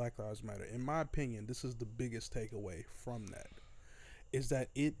Black Lives Matter, in my opinion, this is the biggest takeaway from that, is that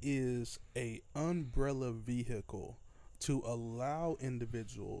it is a umbrella vehicle to allow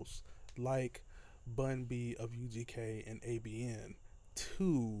individuals like Bun B of UGK and ABN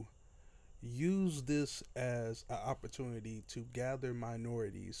to use this as an opportunity to gather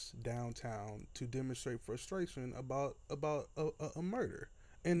minorities downtown to demonstrate frustration about a murder.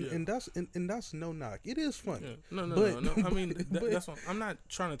 And that's no knock. It is funny. Yeah. No. I mean, that's what, I'm not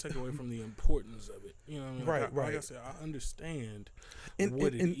trying to take away from the importance of it. You know what I mean? Right. Like I said, I understand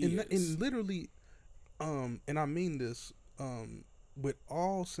what it is. And literally, and I mean this with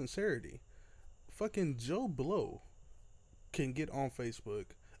all sincerity, fucking Joe Blow can get on Facebook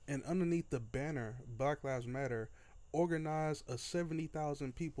and underneath the banner Black Lives Matter organize a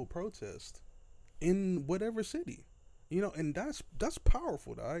 70,000 people protest in whatever city. And that's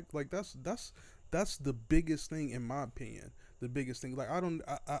powerful, dog. Like that's the biggest thing, in my opinion. The biggest thing. Like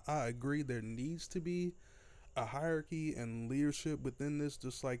I agree there needs to be a hierarchy and leadership within this,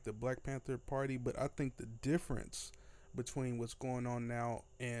 just like the Black Panther Party. But I think the difference between what's going on now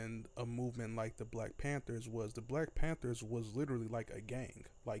and a movement like the Black Panthers was the Black Panthers was literally like a gang.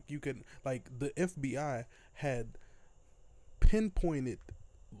 Like you could like the FBI had pinpointed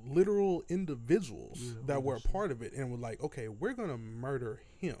literal individuals that were a part of it and were like, okay, we're gonna murder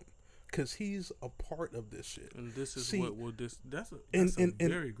him because he's a part of this shit. And this is what will that's a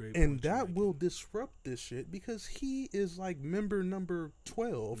very great point. And that will disrupt this shit because he is like member number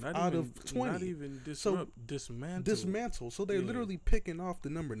 12 out of 20. Not even disrupt, dismantle. So they're literally picking off the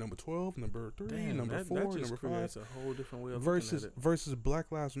number 12, number 3, number 4, that just number 5. Creates a whole different way of looking at it. Versus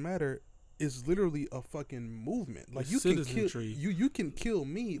Black Lives Matter is literally a fucking movement. Like you can kill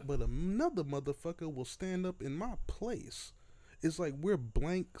me, but another motherfucker will stand up in my place. It's like we're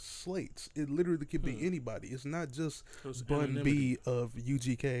blank slates. It literally could be anybody. It's not just Gon B of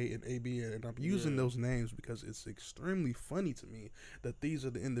UGK and ABN. And I'm using those names because it's extremely funny to me that these are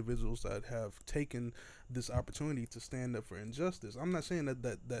the individuals that have taken this opportunity to stand up for injustice. I'm not saying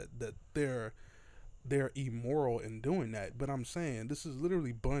that they're immoral in doing that, but I'm saying this is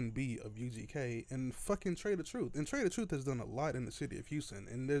literally Gon B of UGK and fucking Trade the Truth. And Trade the Truth has done a lot in the city of Houston,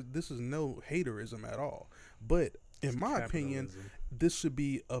 and this is no haterism at all. But in my opinion, this should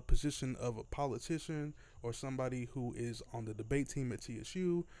be a position of a politician or somebody who is on the debate team at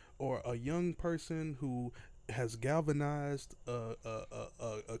TSU or a young person who has galvanized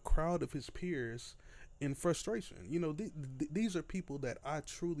a crowd of his peers in frustration. You know, these are people that I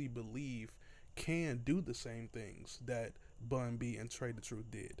truly believe can do the same things that Gon B and Trade the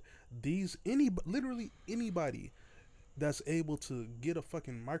Truth did. Literally anybody that's able to get a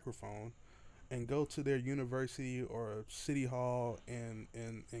fucking microphone and go to their university or city hall and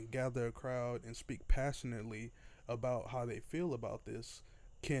gather a crowd and speak passionately about how they feel about this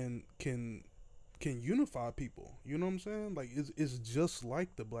can unify people. You know what I'm saying? Like it's just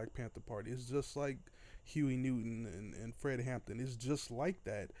like the Black Panther Party. It's just like Huey Newton and Fred Hampton. It's just like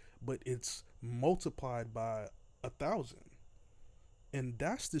that, but it's multiplied by 1,000. And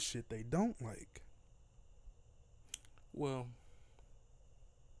that's the shit they don't like. Well,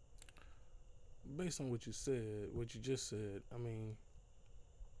 based on what you just said, I mean,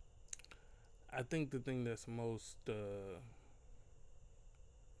 I think the thing that's most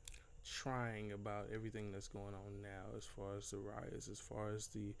trying about everything that's going on now, as far as the riots, as far as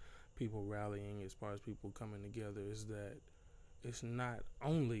the people rallying, as far as people coming together, is that it's not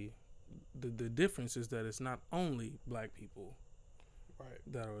only the difference is that it's not only black people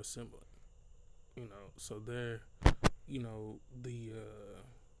that are assembling. You know, so they're, you know, the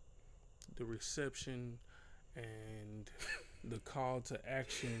reception and the call to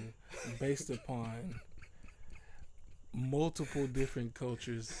action based upon multiple different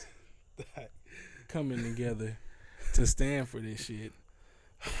cultures coming together to stand for this shit.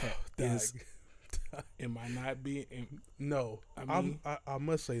 Am I not being? No, I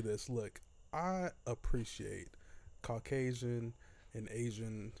must say this. Look, I appreciate Caucasian and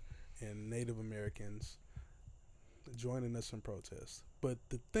Asian and Native Americans joining us in protest, but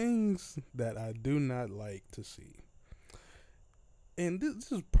the things that I do not like to see, and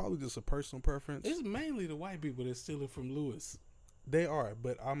this is probably just a personal preference. It's mainly the white people that's stealing from Lewis. They are,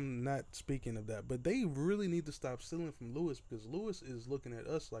 but I'm not speaking of that. But they really need to stop stealing from Lewis, because Lewis is looking at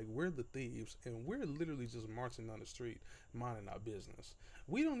us like we're the thieves, and we're literally just marching down the street, minding our business.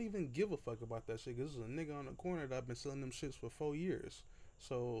 We don't even give a fuck about that shit, because there's a nigga on the corner that I've been selling them shits for 4 years.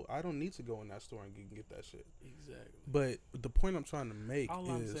 So I don't need to go in that store and get that shit. Exactly. But the point I'm trying to make I'm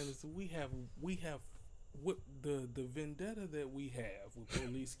saying is we have what the vendetta that we have with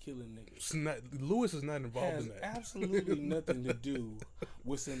police killing niggas. Lewis is not involved in that. Absolutely nothing to do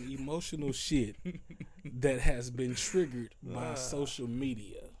with some emotional shit that has been triggered by social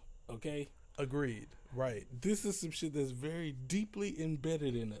media. Okay? Agreed. Right. This is some shit that's very deeply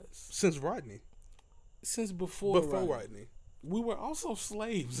embedded in us. Since Rodney. Since before Rodney. We were also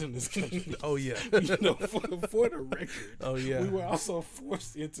slaves in this country. Oh, yeah. You know, for the record. Oh, yeah. We were also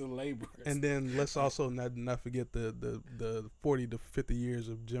forced into labor. And then let's also not forget the 40 to 50 years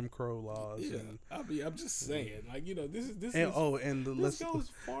of Jim Crow laws. Yeah. And I'm just saying, like, you know, this goes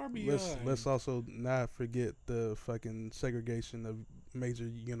far beyond. Let's also not forget the fucking segregation of major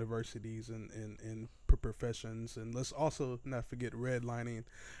universities and professions, and let's also not forget redlining,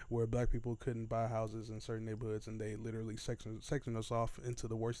 where black people couldn't buy houses in certain neighborhoods, and they literally sectioned us off into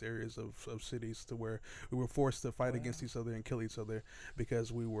the worst areas of cities, to where we were forced to fight against each other and kill each other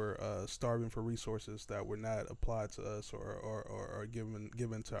because we were starving for resources that were not applied to us or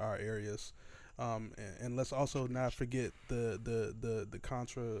given to our areas. And let's also not forget the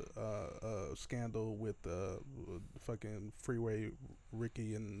Contra scandal with fucking Freeway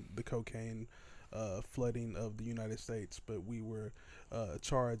Ricky and the cocaine flooding of the United States, but we were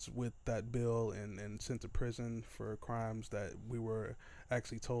charged with that bill and sent to prison for crimes that we were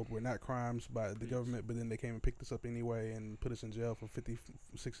actually told were not crimes by the government, but then they came and picked us up anyway and put us in jail for 50,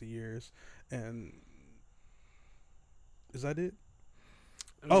 60 years. And is that it?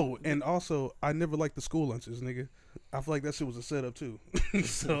 Oh, and also, I never liked the school lunches, nigga. I feel like that shit was a setup too.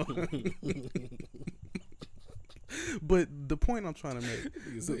 So, but the point I'm trying to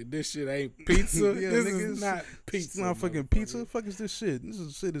make, this shit ain't pizza. Yeah, this nigga, is not pizza. It's not fucking pizza. Fuck is this shit?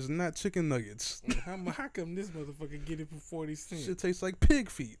 Shit is not chicken nuggets. How come this motherfucker get it for 40 cents? Shit tastes like pig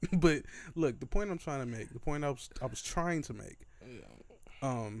feet. But look, the point I'm trying to make, the point I was trying to make,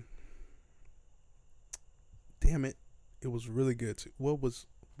 damn it, it was really good too. What was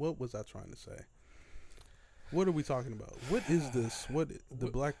I trying to say? What are we talking about? What is this? What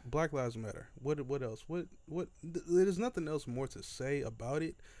the Black Lives Matter? What else? What there's nothing else more to say about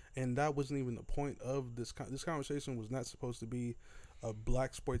it, and that wasn't even the point of this. This conversation was not supposed to be a black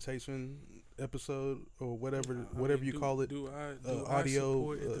exploitation episode or whatever you call it. Do audio I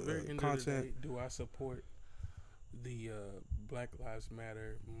support, at the very end content. Of the day, do I support the Black Lives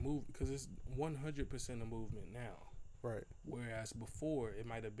Matter move? Because it's 100% a movement now. Right. Whereas before it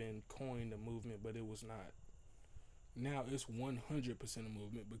might have been coined a movement, but it was not. Now it's 100% a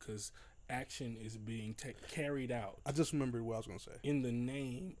movement because action is being carried out. I just remembered what I was going to say. In the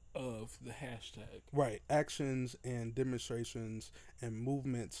name of the hashtag. Right. Actions and demonstrations and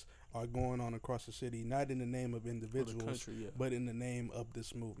movements are going on across the city, not in the name of individuals, country, but in the name of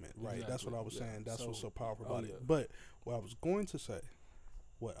this movement. Right. Exactly. That's what I was saying. That's what's so powerful about yeah. it. But what I was going to say,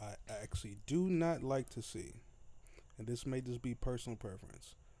 what I actually do not like to see, and this may just be personal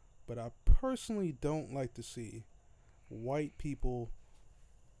preference, but I personally don't like to see white people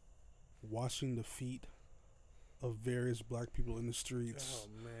washing the feet of various black people in the streets.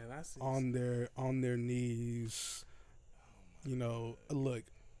 Oh man, I see. On their knees. You know, look,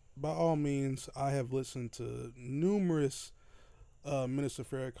 by all means, I have listened to numerous Minister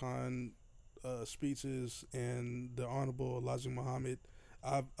Farrakhan speeches and the Honorable Elijah Muhammad.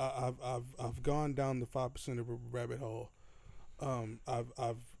 I've gone down the 5% of a rabbit hole.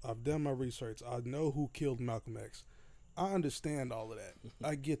 I've done my research. I know who killed Malcolm X. I understand all of that.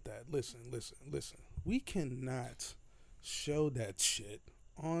 I get that. Listen. We cannot show that shit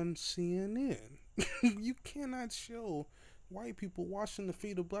on CNN. You cannot show white people washing the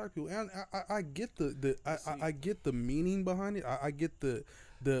feet of black people. And I get I get the meaning behind it. I get the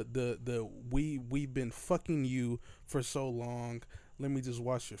we've been fucking you for so long. Let me just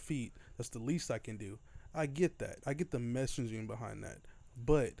wash your feet. That's the least I can do. I get that. I get the messaging behind that.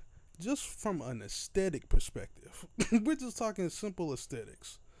 But just from an aesthetic perspective, we're just talking simple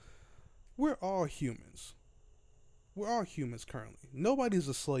aesthetics. We're all humans. We're all humans currently. Nobody's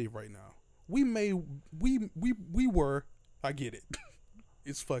a slave right now. We were. I get it.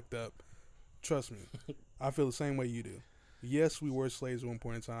 It's fucked up. Trust me. I feel the same way you do. Yes, we were slaves at one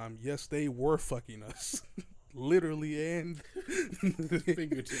point in time. Yes, they were fucking us. Literally and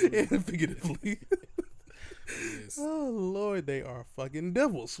figuratively. Yes. Oh Lord, they are fucking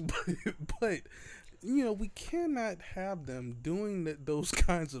devils. But you know, we cannot have them doing those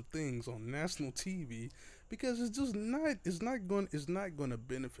kinds of things on national TV because it's just not. It's not going to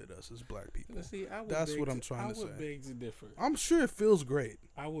benefit us as black people. See, that's what I'm trying to say. I would beg to differ. I'm sure it feels great.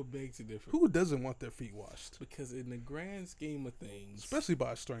 I would beg to differ. Who doesn't want their feet washed? Because in the grand scheme of things, especially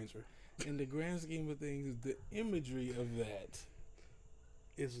by a stranger, in the grand scheme of things, the imagery of that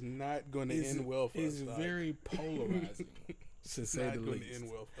is not going to end well for us. It's very polarizing, to say the least. End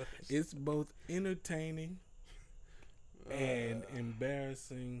well for us. It's both entertaining and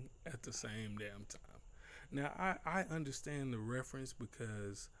embarrassing at the same damn time. Now, I understand the reference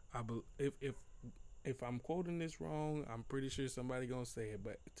because if I'm quoting this wrong, I'm pretty sure somebody gonna say it.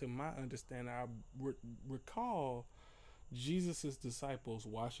 But to my understanding, I recall Jesus' disciples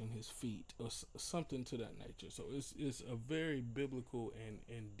washing his feet or something to that nature. So it's a very biblical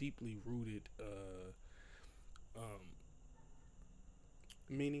and deeply rooted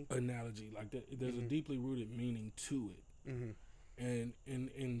meaning analogy. Like that, there's a deeply rooted meaning to it. Mm-hmm. And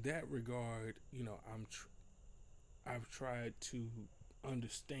in that regard, you know, I've tried to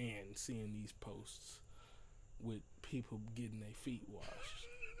understand seeing these posts with people getting their feet washed.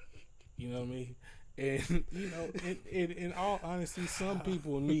 You know what I mean? And you know, in all honesty, some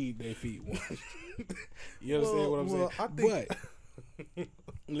people need their feet washed. You understand what I'm saying? I think, but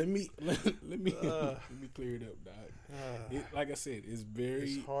let me clear it up, dog. Like I said,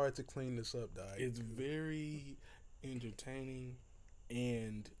 it's hard to clean this up, dog. It's very entertaining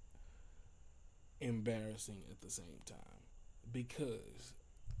and embarrassing at the same time because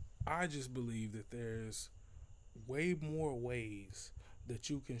I just believe that there's way more ways that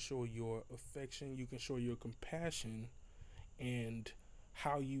you can show your affection, you can show your compassion, and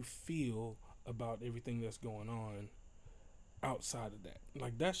how you feel about everything that's going on outside of that.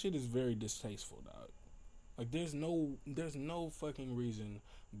 Like that shit is very distasteful, dog. Like there's no fucking reason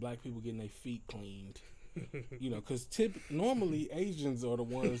black people getting their feet cleaned. You know, because normally Asians are the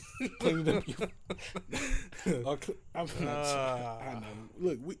ones cleaning up your. I'm not I know.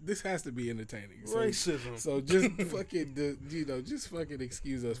 Look, this has to be entertaining. So, Racism. So just fucking, just fucking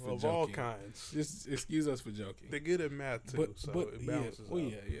excuse us for of joking. all kinds. Just excuse us for joking. They're good at math too, so it balances out.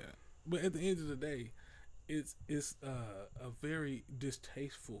 Yeah. But at the end of the day, it's a very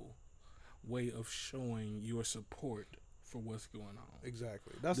distasteful way of showing your support for what's going on.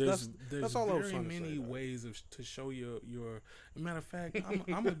 Exactly. There's all I was very trying to many say, ways to show your. Matter of fact,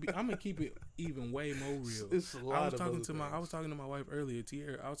 I'm gonna keep it even way more real. It's a lot I was of talking other to things. I was talking to my wife earlier.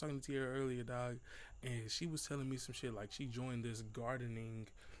 I was talking to Tierra earlier, dog, and she was telling me some shit like she joined this gardening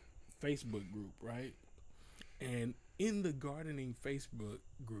Facebook group, right? And in the gardening Facebook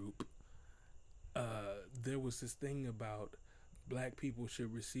group, there was this thing about black people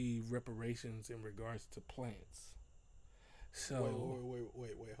should receive reparations in regards to plants. So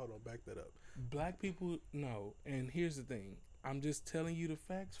wait, hold on, back that up. black people no, and here's the thing. I'm just telling you the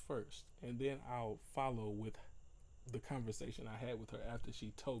facts first, and then I'll follow with the conversation I had with her after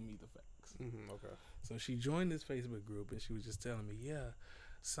she told me the facts. Okay. So she joined this Facebook group, and she was just telling me, yeah,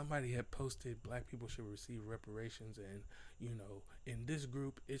 somebody had posted black people should receive reparations, and in this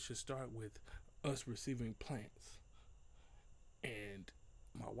group it should start with us receiving plants. And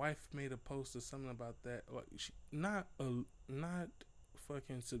my wife made a post or something about that. Like, not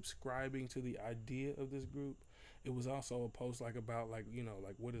fucking subscribing to the idea of this group. It was also a post about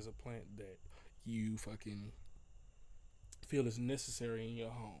what is a plant that you fucking feel is necessary in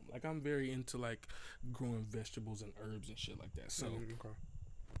your home. Like, I'm very into like growing vegetables and herbs and shit like that. So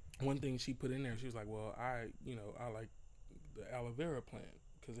one thing she put in there, she was like, well, I like the aloe vera plant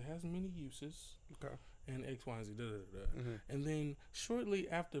because it has many uses. Okay. And X, Y, and Z, And then shortly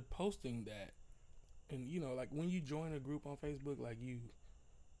after posting that, and like when you join a group on Facebook, like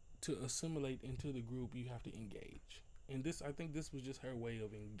to assimilate into the group, you have to engage. And I think this was just her way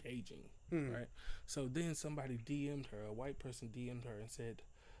of engaging, right? So then somebody DM'd her, a white person DM'd her and said,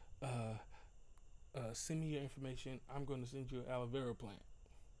 send me your information. I'm going to send you an aloe vera plant.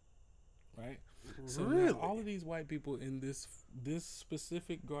 Right? So really? now all of these white people in this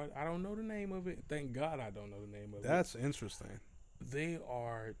specific garden, I don't know the name of it. Thank God I don't know the name of it. That's interesting. They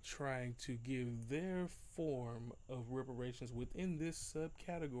are trying to give their form of reparations within this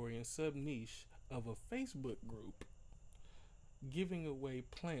subcategory and sub niche of a Facebook group, giving away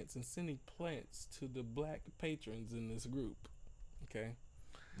plants and sending plants to the black patrons in this group. Okay?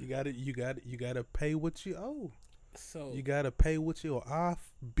 You gotta pay what you owe. So you gotta pay what you owe. I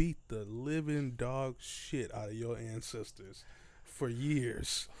beat the living dog shit out of your ancestors for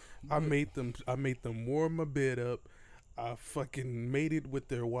years. I made them warm my bed up. I fucking mated with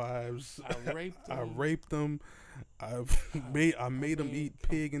their wives. I raped them. I raped them. I made them eat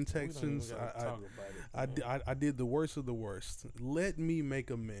pig intestines. I did the worst of the worst. Let me make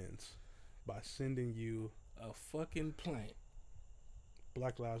amends by sending you a fucking plant.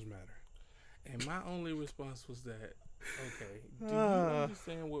 Black Lives Matter. And my only response was that, okay, do you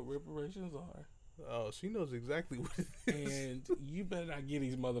understand what reparations are? Oh, she knows exactly what it is. And you better not give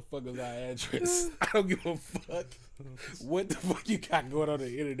these motherfuckers our address. I don't give a fuck what the fuck you got going on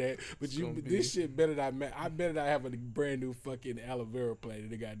the internet. But this shit better not I better not have a brand new fucking aloe vera plant in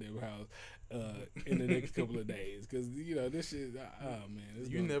the goddamn house in the next couple of days. Because, this shit, oh man.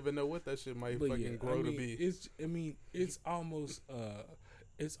 You never know what that shit might fucking grow to be. It's almost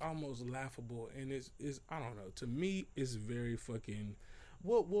laughable, and it's I don't know. To me, it's very fucking.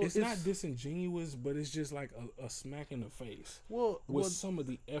 Well, it's not disingenuous, but it's just like a smack in the face. With some of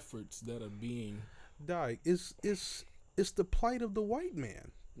the efforts that are being. It's the plight of the white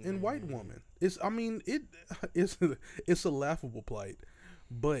man and white woman. It's a laughable plight,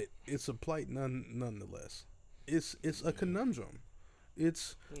 but it's a plight nonetheless. It's a conundrum.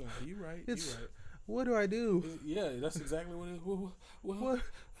 You're right. What do I do? Yeah, that's exactly what it is.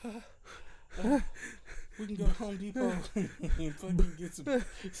 We can go to Home Depot and fucking get some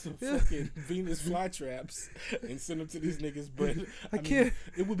fucking Venus flytraps and send them to these niggas. But I can't.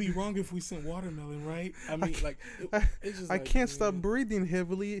 It would be wrong if we sent watermelon, right? I can't stop breathing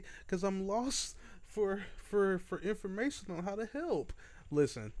heavily because I'm lost for information on how to help.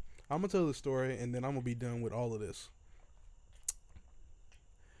 Listen, I'm gonna tell the story and then I'm gonna be done with all of this.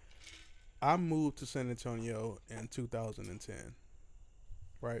 I moved to San Antonio in 2010.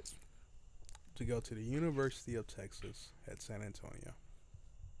 right, to go to the University of Texas at San Antonio.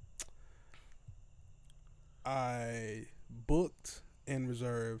 I booked and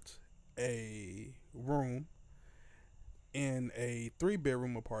reserved a room in a 3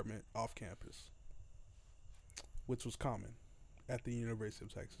 bedroom apartment off campus, which was common at the University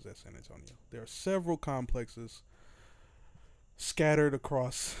of Texas at San Antonio. There are several complexes scattered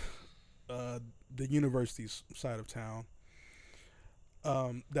across the university's side of town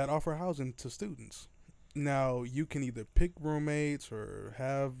that offer housing to students. Now, you can either pick roommates or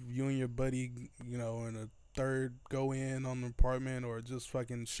have you and your buddy, in a third go in on the apartment, or just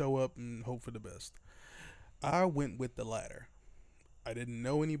fucking show up and hope for the best. I went with the latter. I didn't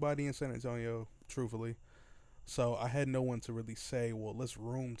know anybody in San Antonio, truthfully. So I had no one to really say, well, let's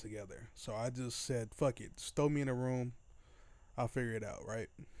room together. So I just said, fuck it. Just throw me in a room. I'll figure it out, right?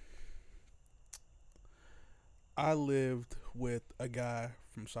 I lived with a guy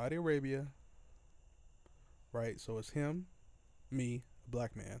from Saudi Arabia, right? So it's him, me, a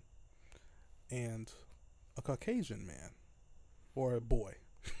black man, and a Caucasian man, or a boy.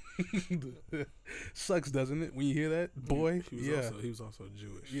 Sucks, doesn't it, when you hear that? Boy? He was also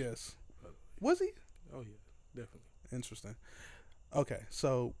Jewish. Yes. Was he? Oh, yeah, definitely. Interesting. Okay,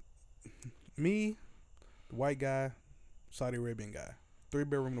 so me, the white guy, Saudi Arabian guy, 3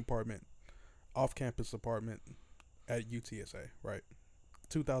 bedroom apartment, off campus apartment at UTSA, right?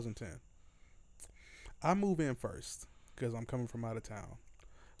 2010. I move in first because I'm coming from out of town.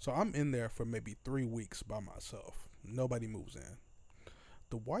 So I'm in there for maybe 3 weeks by myself. Nobody moves in.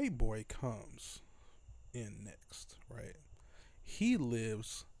 The white boy comes in next, right? He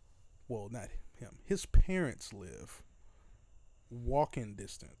lives, well, not him. His parents live walking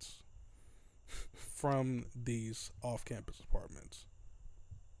distance from these off-campus apartments.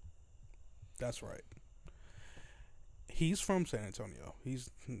 That's right. He's from San Antonio. He's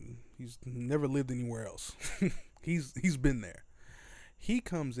never lived anywhere else. he's been there. He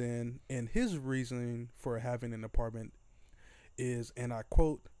comes in, and his reasoning for having an apartment is, and I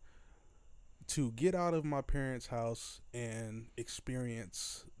quote, to get out of my parents' house and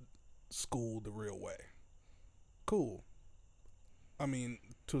experience school the real way. Cool. I mean,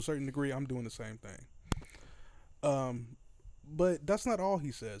 to a certain degree, I'm doing the same thing. But that's not all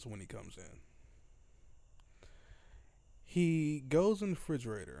he says when he comes in. He goes in the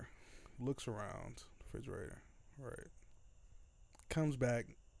refrigerator, looks around the refrigerator, right? Comes back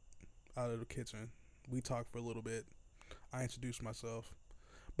out of the kitchen. We talk for a little bit. I introduce myself.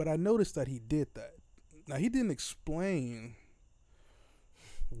 But I noticed that he did that. Now, he didn't explain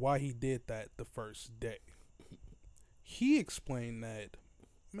why he did that the first day. He explained that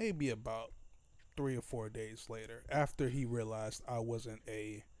maybe about 3 or 4 days later, after he realized I wasn't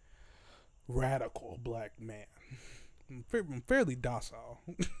a radical black man. I'm fairly docile.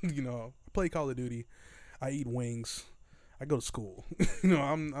 I play Call of Duty. I eat wings. I go to school.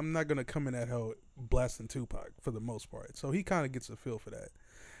 I'm not gonna come in that hell blasting Tupac for the most part. So he kind of gets a feel for that.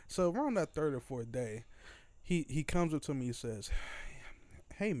 So around that 3rd or 4th day, he comes up to me and says,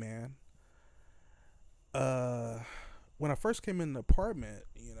 "Hey man, when I first came in the apartment,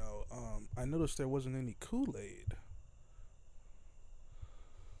 I noticed there wasn't any Kool-Aid."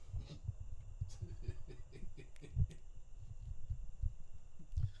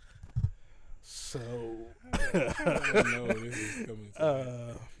 So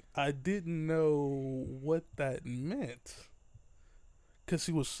I didn't know what that meant, because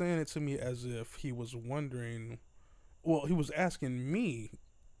he was saying it to me as if he was wondering. Well, he was asking me.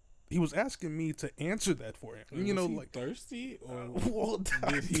 He was asking me to answer that for him. Was he thirsty, or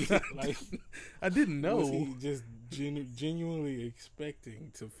did he I didn't know. Was he just genuinely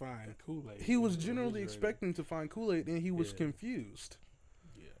expecting to find Kool-Aid? He was genuinely expecting to find Kool-Aid, and he was confused.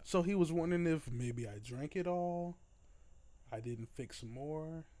 So he was wondering if maybe I drank it all. I didn't fix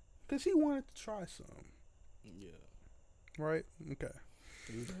more. Because he wanted to try some. Yeah. Right? Okay.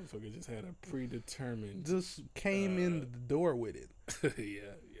 This motherfucker just had a predetermined. Just came in the door with it.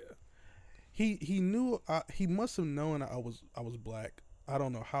 Yeah. He knew. He must have known I was black. I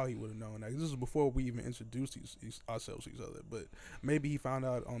don't know how he would have known that. This is before we even introduced ourselves to each other. But maybe he found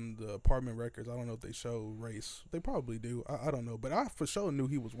out on the apartment records. I don't know if they show race. They probably do. I don't know. But I for sure knew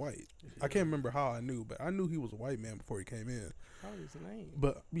he was white. Yeah. I can't remember how I knew, but I knew he was a white man before he came in. Probably his name.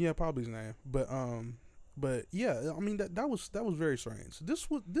 But yeah, probably his name. But yeah, I mean that was very strange. This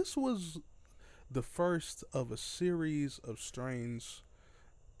was the first of a series of strange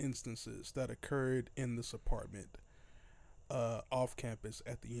instances that occurred in this apartment off campus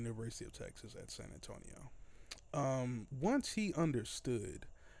at the University of Texas at San Antonio. Once he understood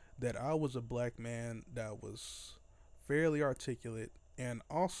that I was a black man that was fairly articulate and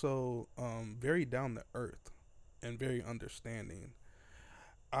also very down to earth and very understanding.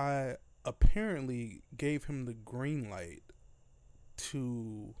 I apparently gave him the green light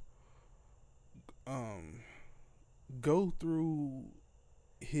to um, go through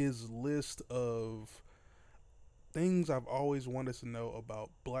his list of things I've always wanted to know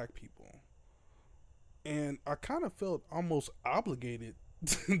about black people. And I kind of felt almost obligated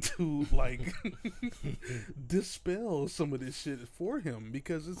to like dispel some of this shit for him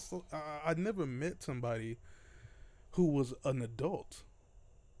because I never met somebody who was an adult.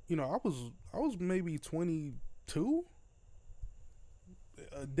 You know, I was maybe 22,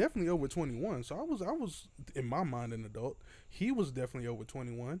 definitely over 21. So I was in my mind an adult. He was definitely over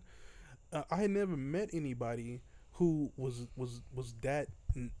 21. I had never met anybody who was that,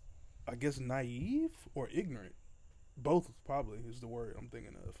 I guess, naive or ignorant. Both probably is the word I'm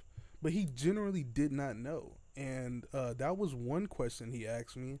thinking of. But he generally did not know, and that was one question he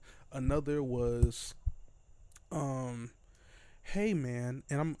asked me. Another was, um, "Hey man,"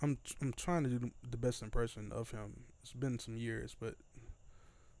 and I'm trying to do the best impression of him. It's been some years, but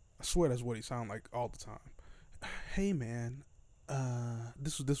I swear that's what he sounded like all the time. "Hey man,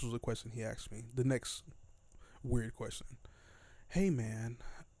 this was a question he asked me. The next weird question. Hey man,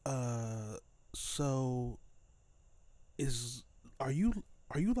 so is are you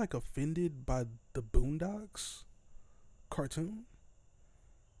like offended by the Boondocks cartoon?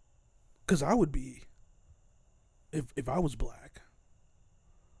 Cause I would be if I was black."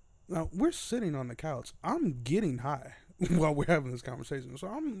 Now we're sitting on the couch. I'm getting high while we're having this conversation. So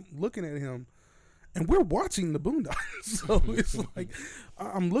I'm looking at him, and we're watching the Boondocks. So it's like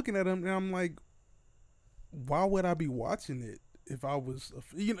I'm looking at him, and I'm like, why would I be watching it if I was,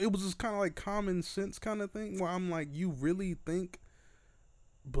 it was just kind of like common sense kind of thing where I'm like, you really think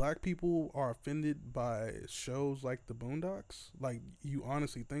black people are offended by shows like the Boondocks? Like, you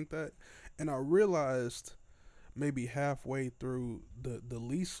honestly think that? And I realized maybe halfway through the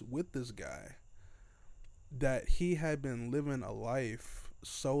lease with this guy that he had been living a life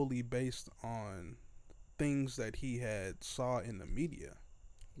solely based on things that he had saw in the media.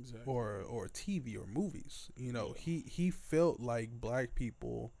 Exactly. Or TV or movies. He felt like black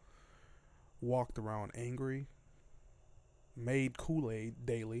people walked around angry, made Kool-Aid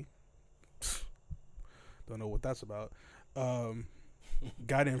daily. Don't know what that's about.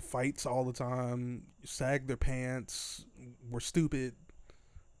 Got in fights all the time, sagged their pants, were stupid,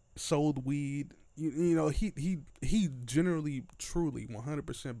 sold weed. He generally, truly,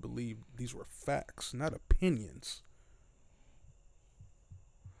 100% believed these were facts, not opinions.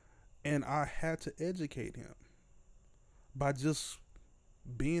 And I had to educate him by just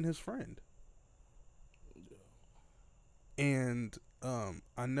being his friend. And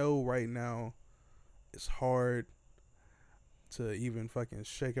I know right now it's hard to even fucking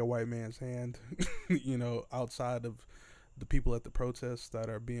shake a white man's hand, outside of the people at the protests that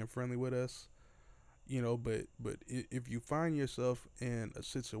are being friendly with us. But if you find yourself in a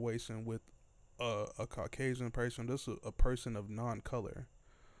situation with a Caucasian person, just a person of non-color,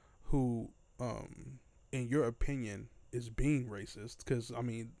 who, in your opinion, is being racist, because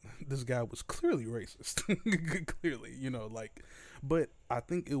this guy was clearly racist. Clearly, but I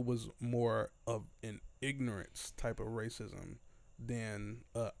think it was more of an ignorance type of racism than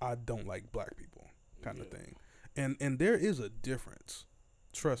I don't like black people kind of thing. And there is a difference.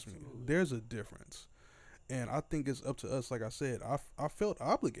 Trust me, there's a difference. And I think it's up to us. Like I said, I felt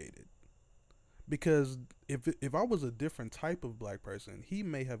obligated. Because if I was a different type of black person, he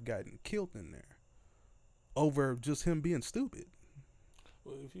may have gotten killed in there over just him being stupid.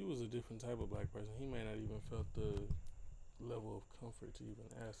 Well, if he was a different type of black person, he may not even felt the level of comfort to even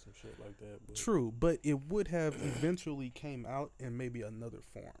ask some shit like that. But true, but it would have eventually came out in maybe another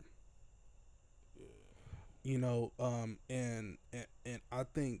form. Yeah. And I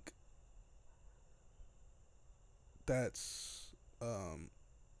think that's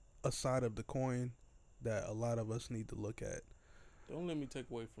a side of the coin that a lot of us need to look at. Don't let me take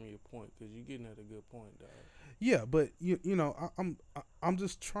away from your point, because you're getting at a good point, dog. Yeah, but I'm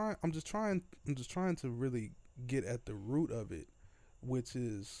just trying to really get at the root of it, which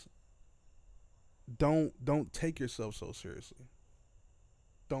is don't take yourself so seriously.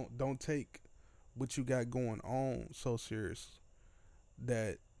 Don't take what you got going on so serious.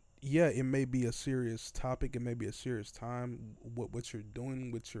 That, yeah, it may be a serious topic, it may be a serious time, what you're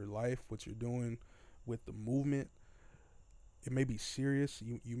doing with your life, what you're doing with the movement. It may be serious.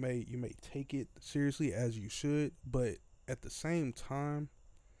 You may take it seriously, as you should, but at the same time,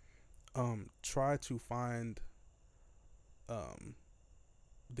 try to find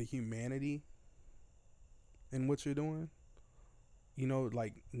the humanity in what you're doing. You know,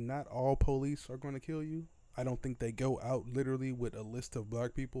 like, not all police are going to kill you. I don't think they go out literally with a list of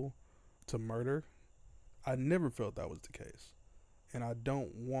black people to murder. I never felt that was the case. And I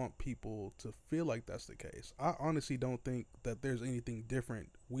don't want people to feel like that's the case. I honestly don't think that there's anything different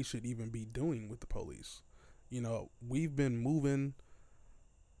we should even be doing with the police. You know, we've been moving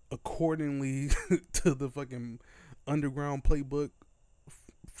accordingly to the fucking underground playbook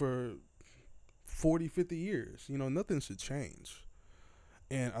for 40, 50 years. You know, nothing should change.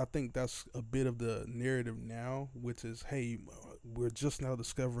 And I think that's a bit of the narrative now, which is, hey, we're just now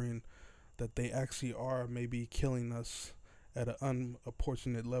discovering that they actually are maybe killing us at an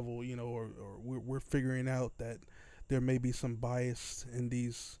unapportionate level, you know, or we're figuring out that there may be some bias in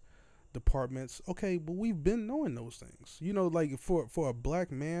these departments. Okay, but we've been knowing those things. You know, like for a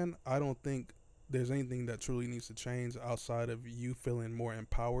black man, I don't think there's anything that truly needs to change outside of you feeling more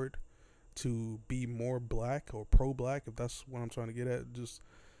empowered to be more black or pro-black, if that's what I'm trying to get at. Just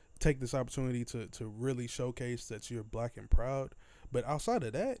take this opportunity to really showcase that you're black and proud. But outside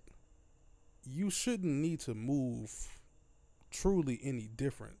of that, you shouldn't need to move truly any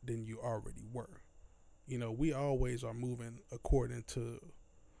different than you already were. You know, we always are moving according to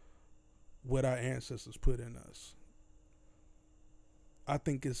what our ancestors put in us. I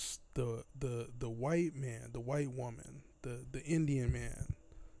think it's the white man, the white woman, the Indian man,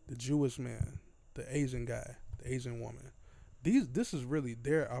 the Jewish man, the Asian guy, the Asian woman. This is really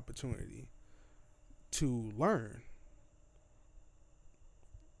their opportunity to learn.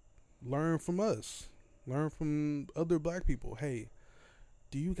 Learn from us. Learn from other black people. Hey,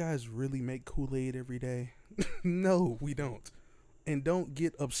 do you guys really make Kool-Aid every day? No, we don't. And don't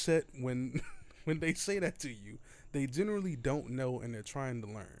get upset when when they say that to you. They generally don't know and they're trying to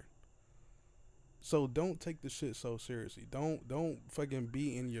learn. So don't take the shit so seriously. Don't fucking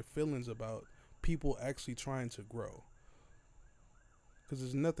be in your feelings about people actually trying to grow. Because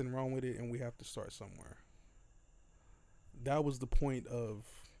there's nothing wrong with it and we have to start somewhere. That was the point of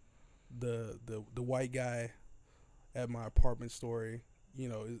the white guy at my apartment story. You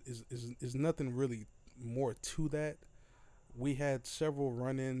know, is nothing really more to that. We had several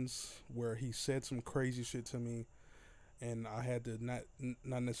run-ins where he said some crazy shit to me, and I had to not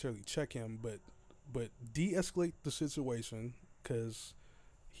necessarily check him, but de-escalate the situation because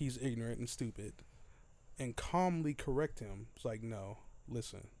he's ignorant and stupid, and calmly correct him. It's like, no,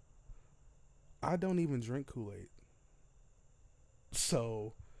 listen, I don't even drink Kool-Aid,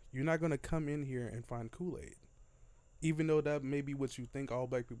 so you're not gonna come in here and find Kool-Aid, even though that may be what you think all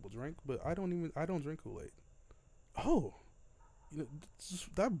black people drink. But I don't drink Kool-Aid. Oh, you know,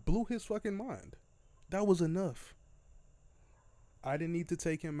 that blew his fucking mind. That was enough. I didn't need to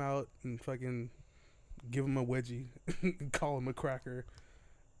take him out and fucking give him a wedgie and call him a cracker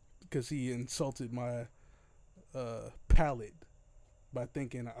because he insulted my palate by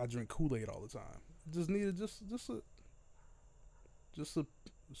thinking I drink Kool-Aid all the time. Just needed just a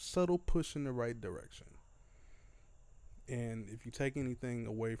subtle push in the right direction. And if you take anything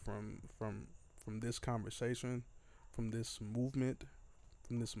away from this conversation, from this movement,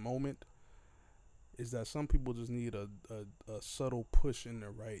 from this moment, is that some people just need a subtle push in the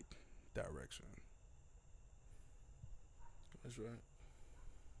right direction. That's right.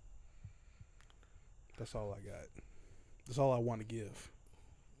 That's all I got. That's all I want to give.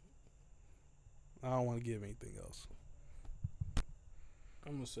 I don't want to give anything else.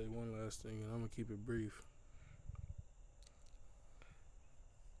 I'm going to say one last thing, and I'm going to keep it brief.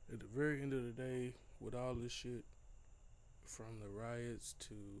 At the very end of the day, with all this shit, from the riots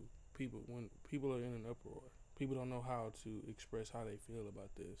to people, when people are in an uproar, people don't know how to express how they feel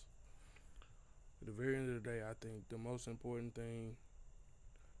about this. At the very end of the day, I think the most important thing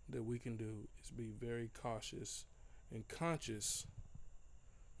that we can do is be very cautious and conscious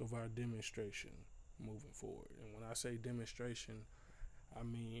of our demonstration moving forward. And when I say demonstration, I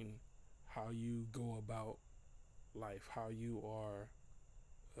mean how you go about life, how you are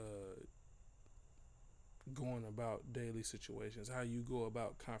going about daily situations, how you go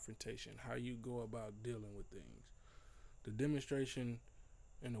about confrontation, how you go about dealing with things. The demonstration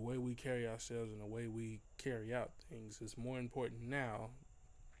and the way we carry ourselves and the way we carry out things is more important now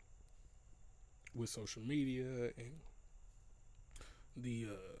with social media and the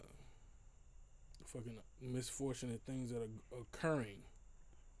fucking misfortunate things that are occurring.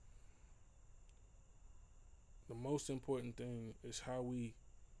 The most important thing is how we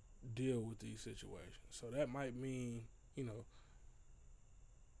deal with these situations. So that might mean, you know,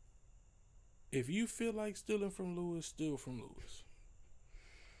 if you feel like stealing from Lewis, steal from Lewis.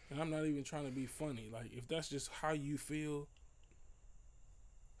 And I'm not even trying to be funny. Like, if that's just how you feel,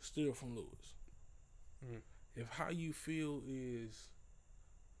 steal from Lewis. If how you feel is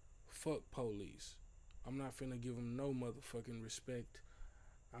fuck police, I'm not finna give them no motherfucking respect.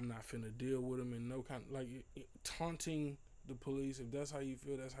 I'm not finna deal with them in no kind like taunting the police. If that's how you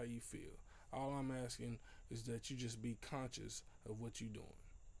feel, that's how you feel. All I'm asking is that you just be conscious of what you're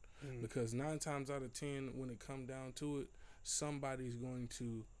doing, because 9 times out of 10, when it come down to it, somebody's going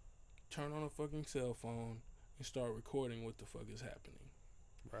to turn on a fucking cell phone and start recording what the fuck is happening.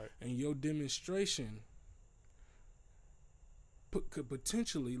 Right. And your demonstration could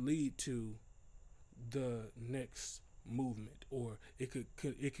potentially lead to the next movement, or it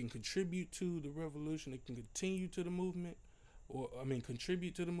can contribute to the revolution. It can continue to the movement, or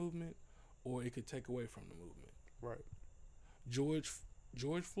contribute to the movement, or it could take away from the movement. Right. George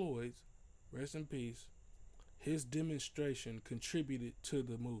Floyd's, rest in peace, his demonstration contributed to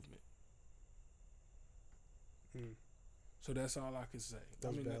the movement. So that's all I can say.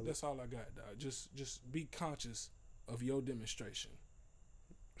 That's all I got, dog. Just be conscious of your demonstration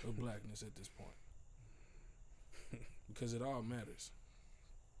of blackness at this point, because it all matters.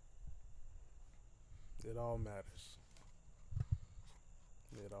 It all matters.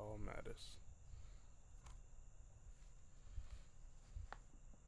 It all matters.